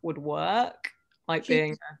that would work. Like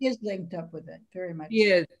she is linked up with it very much.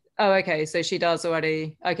 Yeah. Oh, okay. So she does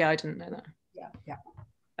already. Okay. I didn't know that. Yeah.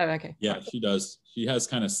 Oh, okay. Yeah, she does. She has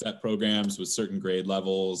kind of set programs with certain grade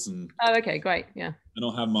levels. And oh, okay, great. Yeah. I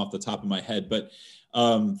don't have them off the top of my head, but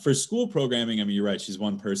for school programming, I mean, you're right. She's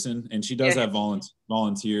one person, and she does have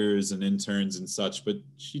volunteers and interns and such, but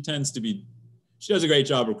she does a great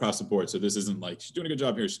job across the board. So this isn't like she's doing a good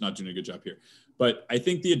job here, she's not doing a good job here. But I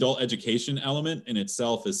think the adult education element in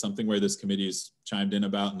itself is something where this committee has chimed in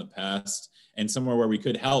about in the past, and somewhere where we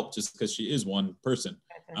could help just because she is one person.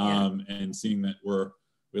 And seeing that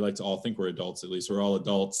we like to all think we're adults, at least we're all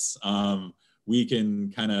adults. We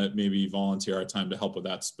can kind of maybe volunteer our time to help with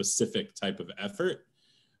that specific type of effort.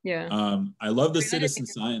 Yeah. I love the citizen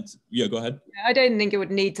science. Yeah, go ahead. I don't think it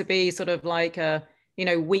would need to be sort of like a,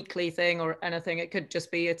 weekly thing or anything. It could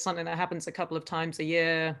just be, it's something that happens a couple of times a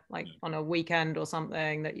year, like on a weekend or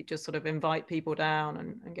something, that you just sort of invite people down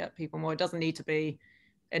and get people more. It doesn't need to be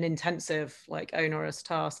an intensive, like onerous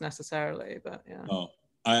task necessarily, but yeah. Oh,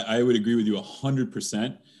 I would agree with you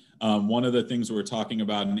 100%. One of the things we're talking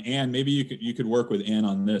about, and Anne, maybe you could work with Anne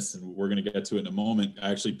on this, and we're going to get to it in a moment.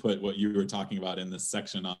 I actually put what you were talking about in this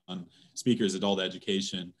section on speakers, adult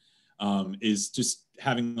education, is just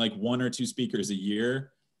having like 1 or 2 speakers a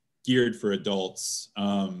year geared for adults.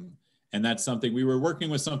 And that's something we were working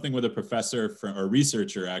with a professor or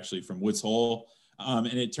researcher actually from Woods Hole. And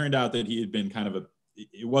it turned out that he had been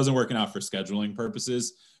it wasn't working out for scheduling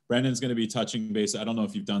purposes. Brendan's going to be touching base. I don't know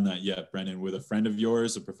if you've done that yet, Brendan, with a friend of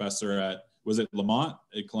yours, a professor at, was it Lamont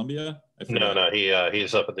at Columbia? No,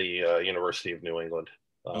 he's up at the University of New England.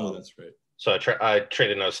 Oh, that's right. So I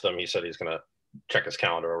traded notes with him. He said he's going to check his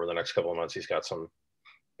calendar over the next couple of months. He's got some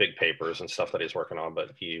big papers and stuff that he's working on,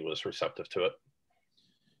 but he was receptive to it.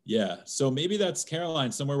 Yeah. So maybe that's,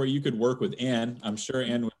 Caroline, somewhere where you could work with Anne. I'm sure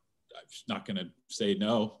Anne would, not going to say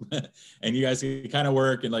no. And you guys can kind of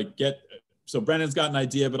work and like so Brendan's got an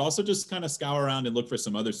idea, but also just kind of scour around and look for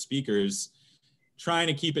some other speakers, trying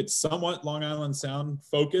to keep it somewhat Long Island Sound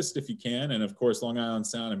focused if you can. And of course, Long Island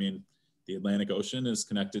Sound, I mean, the Atlantic Ocean is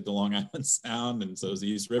connected to Long Island Sound, and so is the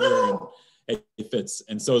East River, and it fits,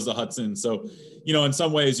 and so is the Hudson. So, in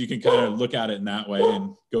some ways you can kind of look at it in that way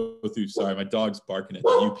and go through, sorry, my dog's barking at the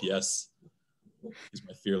UPS. He's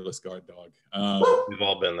my fearless guard dog. We've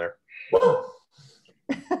all been there.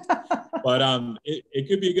 But it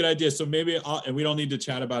could be a good idea. So maybe, and we don't need to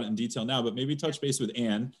chat about it in detail now, but maybe touch base with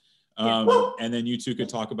Anne. And then you two could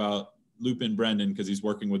talk about loop in Brendan because he's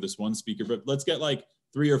working with this one speaker. But let's get like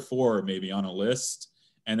 3 or 4 maybe on a list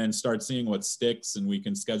and then start seeing what sticks. And we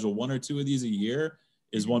can schedule 1 or 2 of these a year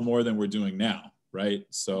is one more than we're doing now, right?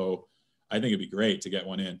 So I think it'd be great to get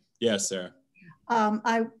one in. Yeah, Sarah.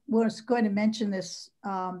 I was going to mention this.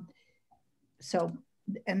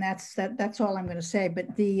 And that's all I'm going to say. But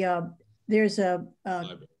there's a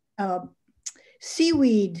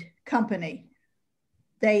seaweed company.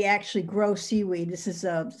 They actually grow seaweed. This is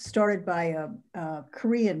started by a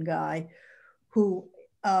Korean guy who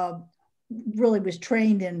really was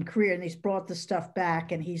trained in Korea, and he's brought the stuff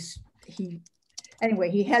back. And he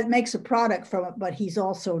makes a product from it, but he's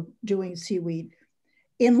also doing seaweed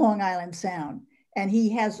in Long Island Sound. And he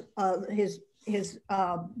has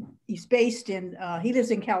he's based in, he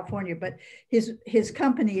lives in California, but his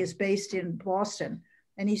company is based in Boston.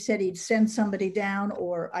 And he said he'd send somebody down,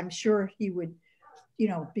 or I'm sure he would,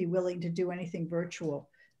 be willing to do anything virtual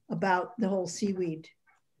about the whole seaweed,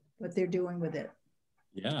 what they're doing with it.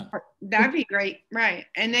 Yeah. That'd be great. Right.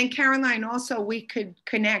 And then Caroline, also we could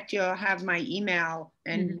connect, you'll have my email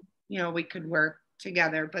and, we could work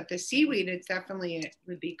together, but the seaweed, it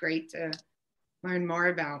would be great to learn more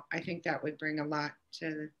about. I think that would bring a lot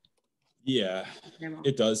to. Yeah,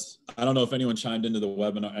 it does. I don't know if anyone chimed into the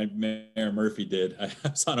webinar. Mayor Murphy did. I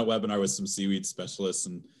was on a webinar with some seaweed specialists,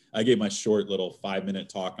 and I gave my short little 5-minute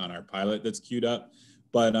talk on our pilot that's queued up.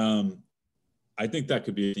 But I think that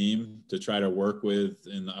could be a theme to try to work with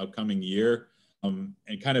in the upcoming year. And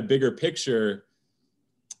kind of bigger picture,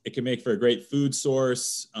 it can make for a great food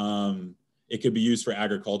source. It could be used for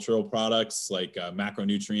agricultural products like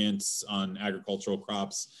macronutrients on agricultural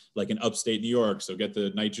crops, like in upstate New York. So get the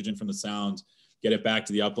nitrogen from the sound, get it back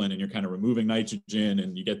to the upland, and you're kind of removing nitrogen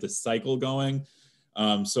and you get this cycle going.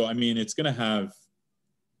 So, I mean, it's going to have,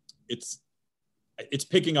 it's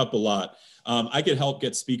picking up a lot. I could help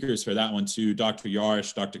get speakers for that one too. Dr.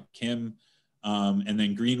 Yarish, Dr. Kim, and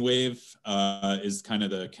then Green Wave is kind of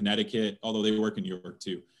the Connecticut, although they work in New York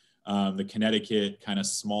too. The Connecticut kind of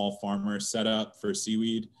small farmer setup for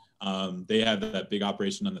seaweed. They have that big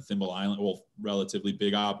operation on the Thimble Island, well, relatively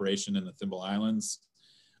big operation in the Thimble Islands.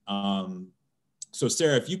 So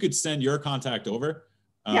Sarah, if you could send your contact over.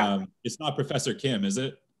 It's not Professor Kim, is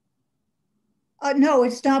it? No,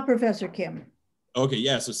 it's not Professor Kim. Okay,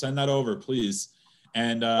 yeah, so send that over, please.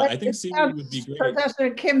 And I think seaweed would be great.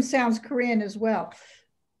 Professor Kim sounds Korean as well.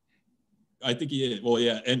 I think he is. Well,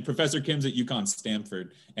 yeah. And Professor Kim's at UConn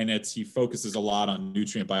Stanford, and he focuses a lot on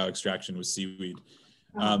nutrient bioextraction with seaweed.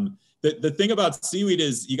 The thing about seaweed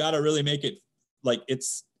is you got to really make it like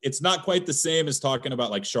it's not quite the same as talking about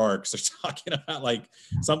like sharks or talking about like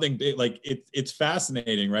something big. Like it's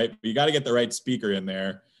fascinating, right? But you got to get the right speaker in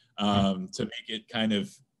there to make it kind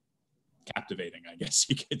of captivating, I guess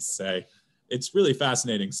you could say. It's really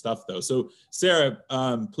fascinating stuff though. So Sarah,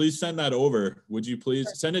 please send that over. Would you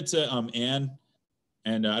please send it to Anne?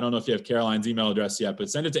 And I don't know if you have Caroline's email address yet, but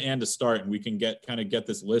send it to Anne to start, and we can get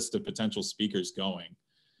this list of potential speakers going.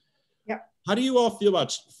 Yeah. How do you all feel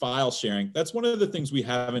about file sharing? That's one of the things we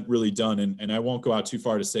haven't really done, and I won't go out too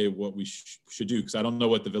far to say what we should do because I don't know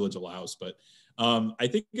what the village allows, but I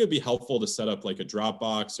think it'd be helpful to set up like a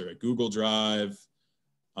Dropbox or a Google Drive.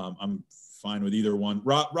 I'm fine with either one.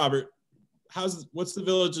 Robert, what's the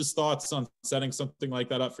village's thoughts on setting something like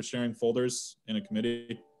that up for sharing folders in a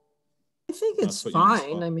committee? I think it's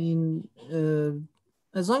fine. I mean,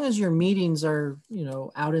 as long as your meetings are, you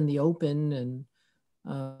know, out in the open and,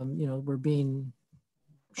 you know, we're being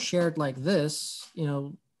shared like this, you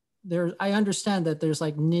know, I understand that there's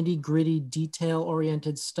like nitty gritty detail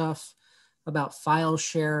oriented stuff about file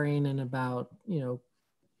sharing and about, you know,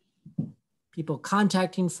 people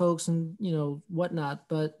contacting folks and, you know, whatnot,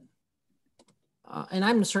 but, and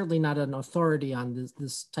I'm certainly not an authority on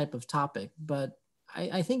this type of topic, but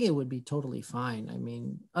I think it would be totally fine. I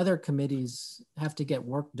mean, other committees have to get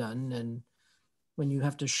work done, and when you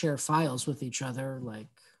have to share files with each other, like,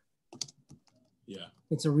 yeah,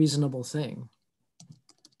 it's a reasonable thing.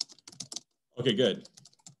 Okay, good.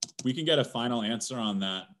 We can get a final answer on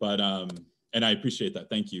that, but and I appreciate that.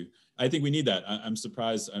 Thank you. I think we need that. I'm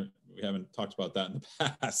surprised we haven't talked about that in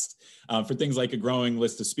the past for things like a growing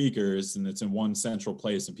list of speakers, and it's in one central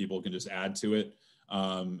place, and people can just add to it.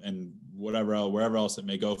 And wherever else it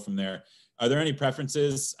may go from there. Are there any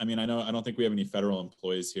preferences? I mean, I don't think we have any federal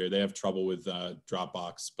employees here. They have trouble with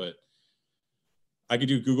Dropbox, but I could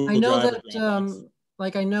do Google Drive. I know that,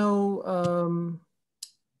 like I know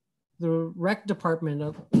the rec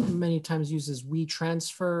department many times uses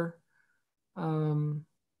WeTransfer.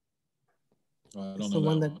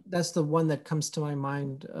 That's the one that comes to my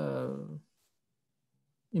mind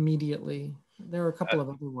immediately. There are a couple of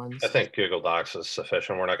other ones. I think Google Docs is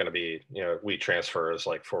sufficient. We're not going to be, you know, WeTransfer is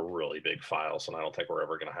like for really big files, and I don't think we're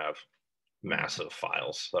ever going to have massive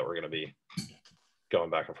files that we're going to be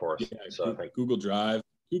going back and forth. Yeah, so I think Google Drive's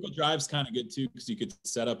kind of good too, because you could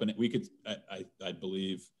set up, and we could, I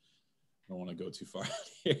believe, I don't want to go too far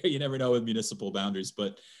here. You never know with municipal boundaries,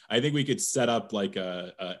 but I think we could set up like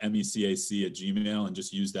a MECAC at Gmail and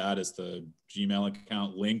just use that as the Gmail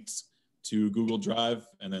account linked to Google Drive,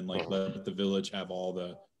 and then like let the village have all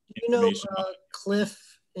the information. You know,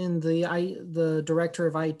 Cliff in the director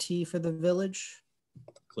of IT for the village.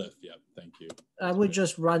 Cliff, yeah, thank you. I would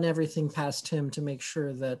just run everything past him to make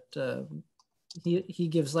sure that he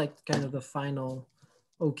gives like kind of the final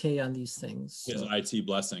okay on these things. His IT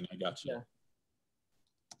blessing, I got you.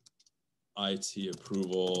 Yeah. IT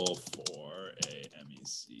approval for a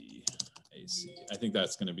MECAC. I think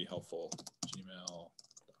that's going to be helpful.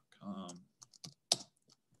 Gmail.com.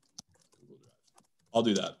 Google Drive. I'll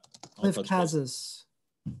do that. Cliff Cazes.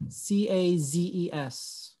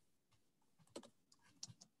 C-A-Z-E-S.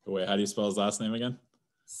 Wait, how do you spell his last name again?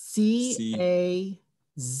 C-A-Z-E-S.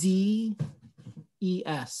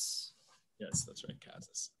 Yes, that's right,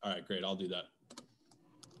 Cazes. All right, great. I'll do that.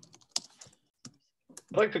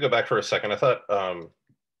 I'd like to go back for a second. I thought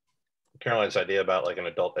Caroline's idea about like an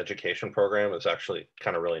adult education program is actually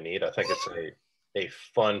kind of really neat. I think it's a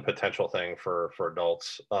fun potential thing for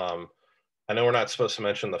adults. I know we're not supposed to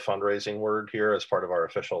mention the fundraising word here as part of our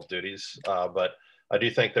official duties, but I do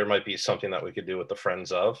think there might be something that we could do with the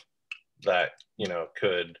Friends of that, you know,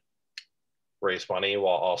 could raise money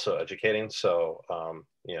while also educating. So,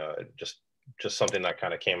 you know, just something that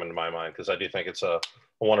kind of came into my mind, because I do think it's a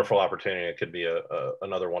wonderful opportunity. It could be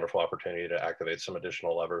another wonderful opportunity to activate some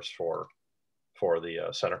additional levers for the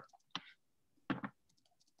center.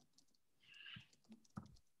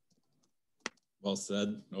 Well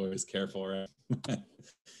said. Always careful, right?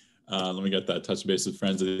 Let me get that touch base with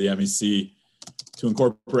Friends of the MEC to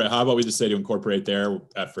incorporate. How about we just say to incorporate their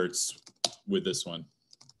efforts with this one?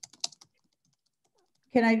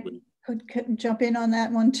 Can I jump in on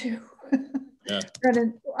that one too? Yeah.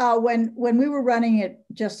 When we were running it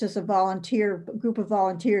just as a group of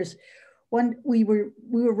volunteers, when we were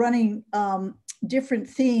running different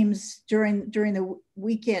themes during the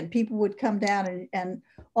weekend, people would come down and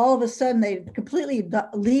all of a sudden they'd completely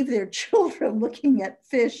leave their children looking at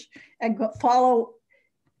fish and follow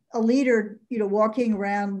a leader, you know, walking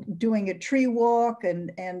around doing a tree walk,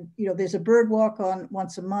 and you know, there's a bird walk on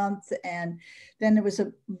once a month, and then there was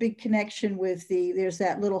a big connection with there's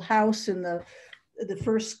that little house in the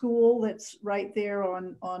first school that's right there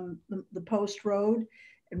on the post road,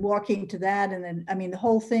 and walking to that, and then I mean the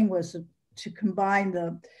whole thing was to combine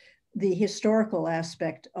the historical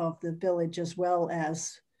aspect of the village as well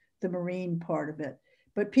as the marine part of it.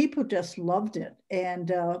 But people just loved it,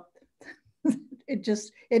 and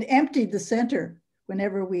it emptied the center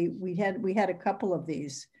whenever we had a couple of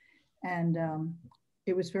these, and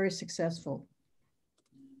it was very successful.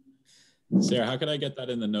 Sarah, how could I get that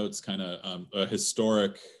in the notes? Kind of a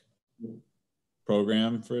historic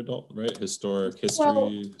program for adult, right? Historic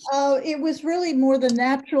history. Well, it was really more the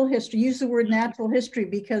natural history. Use the word natural history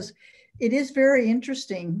because it is very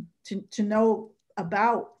interesting to know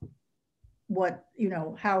about you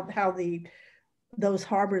know, how those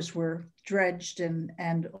harbors were dredged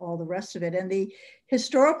and all the rest of it. And the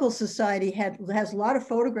Historical Society has a lot of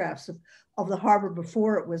photographs of the harbor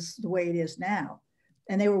before it was the way it is now.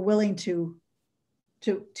 And they were willing to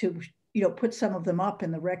you know, put some of them up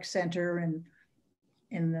in the rec center and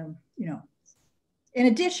in the, you know. In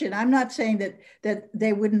addition, I'm not saying that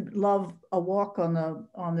they wouldn't love a walk on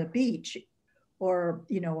the beach or,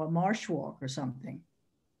 you know, a marsh walk or something.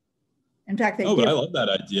 In fact, they but I love that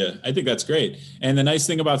idea. I think that's great. And the nice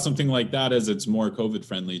thing about something like that is it's more COVID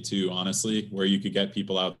friendly too, honestly, where you could get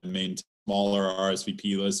people out and maintain smaller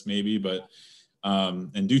RSVP list maybe, but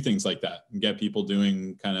and do things like that and get people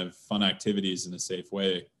doing kind of fun activities in a safe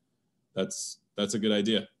way. That's a good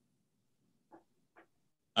idea.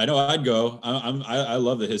 I know I'd go. I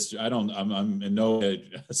love the history. I'm in no way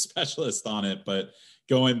a specialist on it, but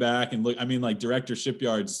going back and look, I mean, like Director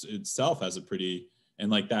Shipyards itself has a pretty, and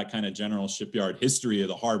like that kind of general shipyard history of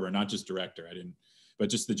the harbor, not just Director, but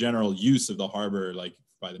just the general use of the harbor, like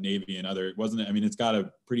by the Navy and other, I mean, it's got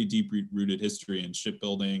a pretty deep rooted history in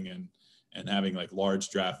shipbuilding and having like large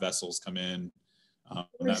draft vessels come in.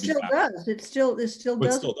 It still does. It still does.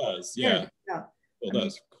 It still does. Yeah. Still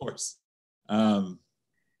does, of course.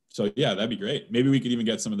 So yeah, that'd be great. Maybe we could even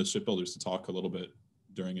get some of the shipbuilders to talk a little bit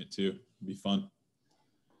during it too. It'd be fun.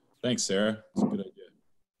 Thanks, Sarah. It's a good idea.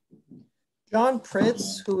 John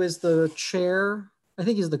Pritz, who is the chair, I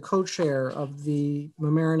think he's the co-chair of the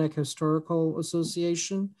Mamaroneck Historical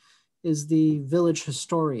Association, is the village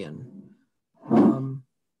historian.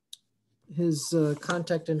 His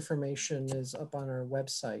contact information is up on our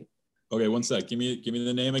website. Okay, one sec. Give me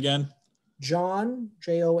the name again. John,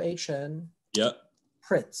 John. Yep.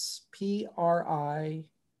 Pritz, Pritts.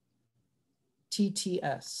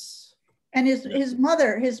 And his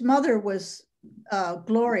mother was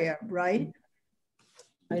Gloria, right?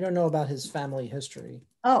 I don't know about his family history.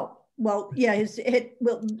 Oh, well, yeah, his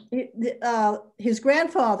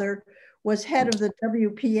grandfather was head of the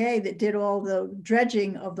WPA that did all the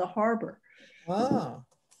dredging of the harbor. Ah.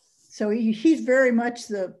 So he's very much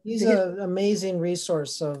he's an amazing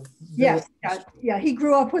resource of. Yeah, he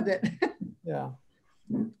grew up with it. Yeah.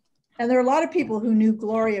 And there are a lot of people who knew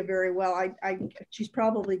Gloria very well. She's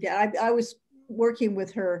probably dead. I was working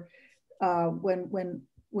with her when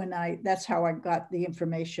that's how I got the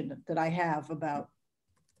information that I have about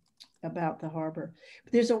the harbor.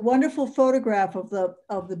 But there's a wonderful photograph of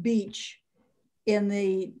the beach in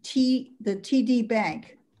the TD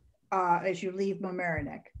Bank as you leave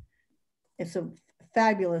Mamaroneck. It's a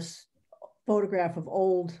fabulous photograph of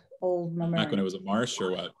old Mamaroneck. Back when it was a marsh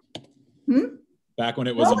or what? Hmm? Back when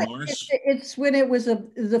it was a marsh? It's when it was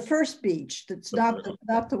the first beach. That's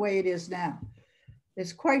not the way it is now.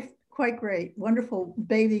 It's quite great. Wonderful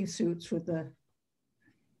bathing suits with the.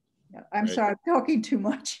 Yeah, I'm sorry, I'm talking too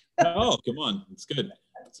much. No, come on, it's good.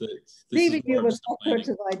 Leaving you with all sorts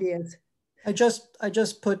of ideas. I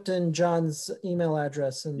just put in John's email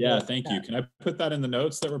address and. Yeah, thank you. Can I put that in the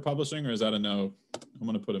notes that we're publishing, or is that a no? I'm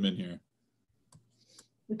going to put them in here.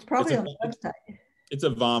 It's probably on the website. It's a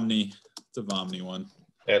Vomni. It's a Vomni one.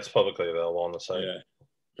 Yeah, it's publicly available on the site. Yeah,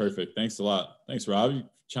 perfect. Thanks a lot. Thanks, Rob. You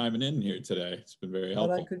chiming in here today. It's been very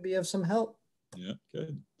helpful. I could be of some help. Yeah,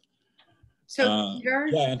 good. So,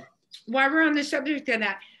 while we're on the subject of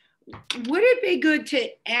that, would it be good to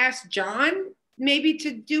ask John maybe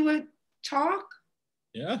to do a talk?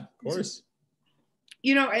 Yeah, of course.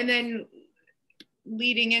 You know, and then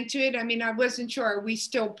leading into it, I mean, I wasn't sure. Are we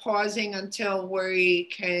still pausing until we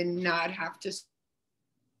cannot have to?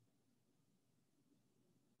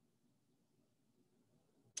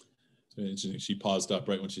 She paused up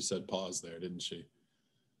right when she said pause there, didn't she?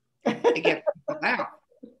 Wow.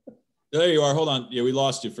 There you are. Hold on. Yeah, we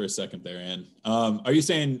lost you for a second there, Ann. Are you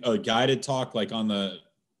saying a guided talk like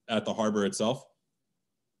at the harbor itself?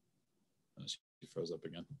 Oh, she froze up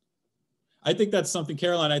again. I think that's something,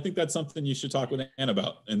 Caroline, I think that's something you should talk with Ann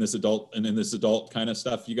about in this adult kind of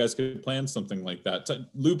stuff. You guys could plan something like that.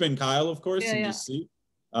 Loop in Kyle, of course, just see.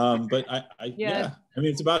 But I mean,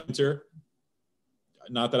 it's about winter.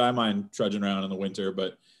 Not that I mind trudging around in the winter,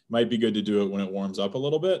 but might be good to do it when it warms up a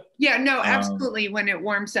little bit. Yeah, no, absolutely. When it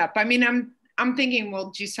warms up. I mean, I'm thinking we'll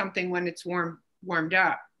do something when it's warmed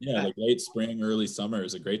up. Yeah, like late spring, early summer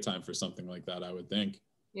is a great time for something like that, I would think.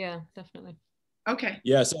 Yeah, definitely. Okay.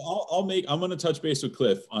 Yeah, so I'm going to touch base with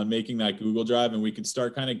Cliff on making that Google Drive, and we can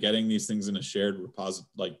start kind of getting these things in a shared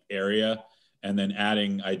repository area, and then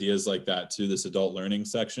adding ideas like that to this adult learning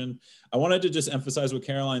section. I wanted to just emphasize what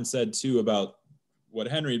Caroline said too about what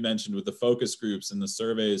Henry mentioned with the focus groups and the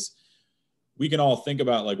surveys. we can all think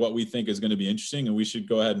about like what we think is going to be interesting, and we should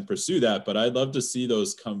go ahead and pursue that. But I'd love to see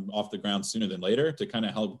those come off the ground sooner than later to kind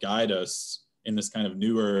of help guide us in this kind of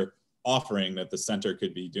newer offering that the center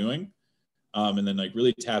could be doing. And then like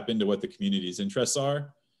really tap into what the community's interests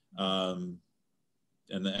are, and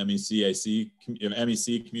the MEC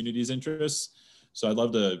community's interests. So I'd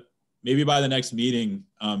love to, maybe by the next meeting,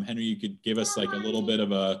 Henry, you could give us like a little bit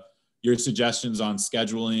of your suggestions on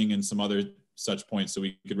scheduling and some other such points so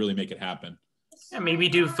we could really make it happen. Yeah, maybe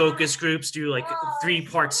do focus groups, do like a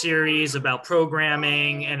 3-part series about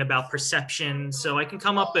programming and about perception. So I can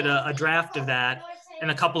come up with a draft of that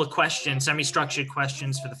and a couple of questions, semi-structured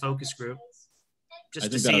questions for the focus group,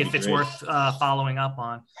 just to see if it's worth following up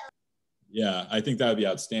on. Yeah, I think that would be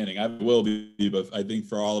outstanding. I will be, but I think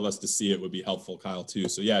for all of us to see it would be helpful, Kyle, too.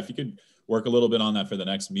 So yeah, if you could work a little bit on that for the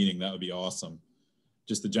next meeting, that would be awesome.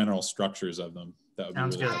 Just the general structures of them. That would be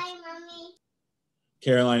really good. Helpful.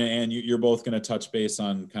 Caroline and Ann, you're both going to touch base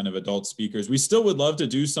on kind of adult speakers. We still would love to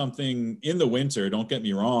do something in the winter. Don't get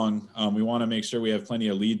me wrong. We want to make sure we have plenty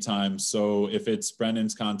of lead time. So if it's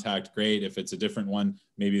Brendan's contact, great. If it's a different one,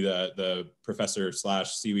 maybe the professor /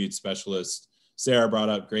 seaweed specialist Sarah brought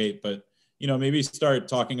up, great. But you know, maybe start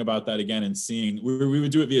talking about that again and seeing. We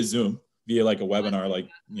would do it via Zoom, via like a webinar, like,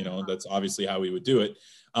 you know, that's obviously how we would do it.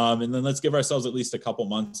 And then let's give ourselves at least a couple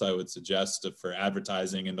months, I would suggest, for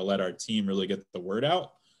advertising and to let our team really get the word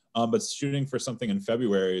out. But shooting for something in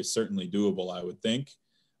February is certainly doable, I would think.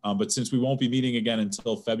 But since we won't be meeting again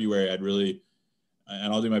until February, I'd really,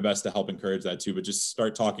 and I'll do my best to help encourage that too, but just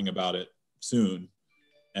start talking about it soon.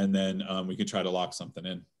 And then we can try to lock something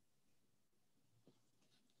in.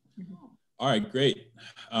 All right, great.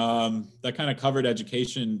 That kind of covered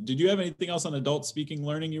education. Did you have anything else on adult speaking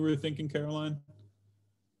learning you were thinking, Caroline?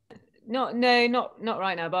 No, not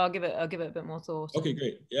right now, but I'll give it a bit more thought. Okay,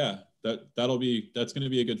 great. Yeah, that's going to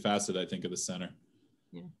be a good facet, I think, of the center.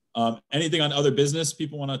 Yeah. Anything on other business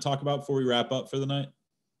people want to talk about before we wrap up for the night?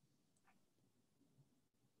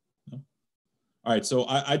 No? All right, so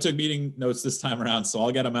I took meeting notes this time around, so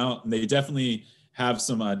I'll get them out, and they definitely have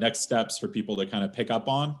some next steps for people to kind of pick up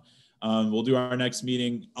on. We'll do our next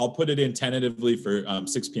meeting. I'll put it in tentatively for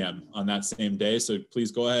 6 p.m. on that same day. So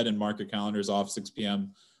please go ahead and mark your calendars off 6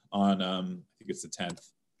 p.m. on, I think it's the 10th.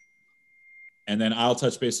 And then I'll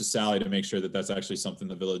touch base with Sally to make sure that that's actually something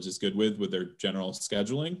the village is good with their general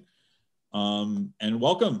scheduling. And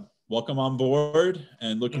welcome on board,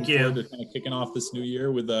 and looking forward to kind of kicking off this new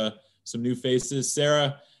year with some new faces.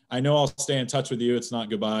 Sarah, I know I'll stay in touch with you. It's not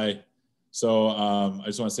goodbye. So I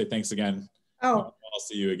just want to say thanks again. Oh, I'll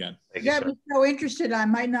see you again. You got me so interested, I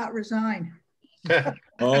might not resign.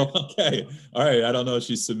 Oh, okay. All right. I don't know if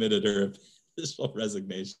she submitted her official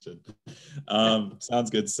resignation. Sounds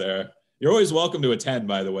good, Sarah. You're always welcome to attend,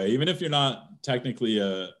 by the way. Even if you're not technically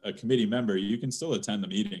a committee member, you can still attend the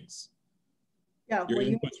meetings. Yeah, well,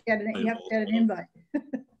 you have to get an invite.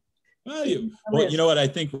 Well, you know what? I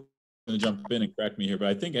think we're going to jump in and correct me here, but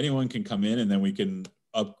I think anyone can come in and then we can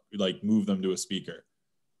move them to a speaker.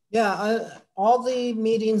 Yeah, all the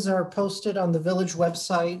meetings are posted on the village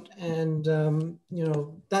website, and you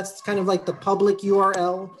know, that's kind of like the public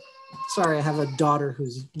URL. Sorry, I have a daughter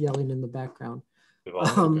who's yelling in the background.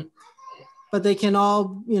 But they can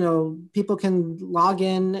all, you know, people can log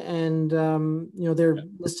in and, you know, they're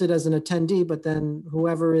listed as an attendee, but then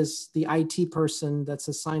whoever is the IT person that's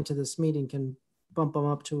assigned to this meeting can bump them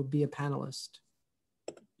up to be a panelist.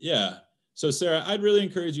 Yeah. So Sarah, I'd really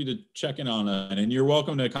encourage you to check in on it, and you're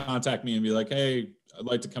welcome to contact me and be like, hey, I'd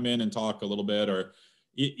like to come in and talk a little bit, or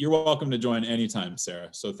you're welcome to join anytime, Sarah.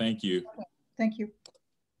 So thank you. Okay. Thank you.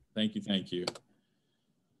 Thank you. Thank you.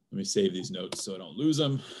 Let me save these notes so I don't lose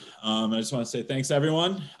them. I just want to say thanks,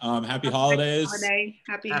 everyone. Happy holidays.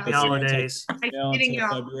 Happy holidays.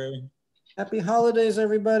 Happy holidays,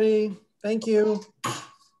 everybody. Thank you.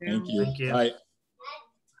 Thank you. Thank you. Bye.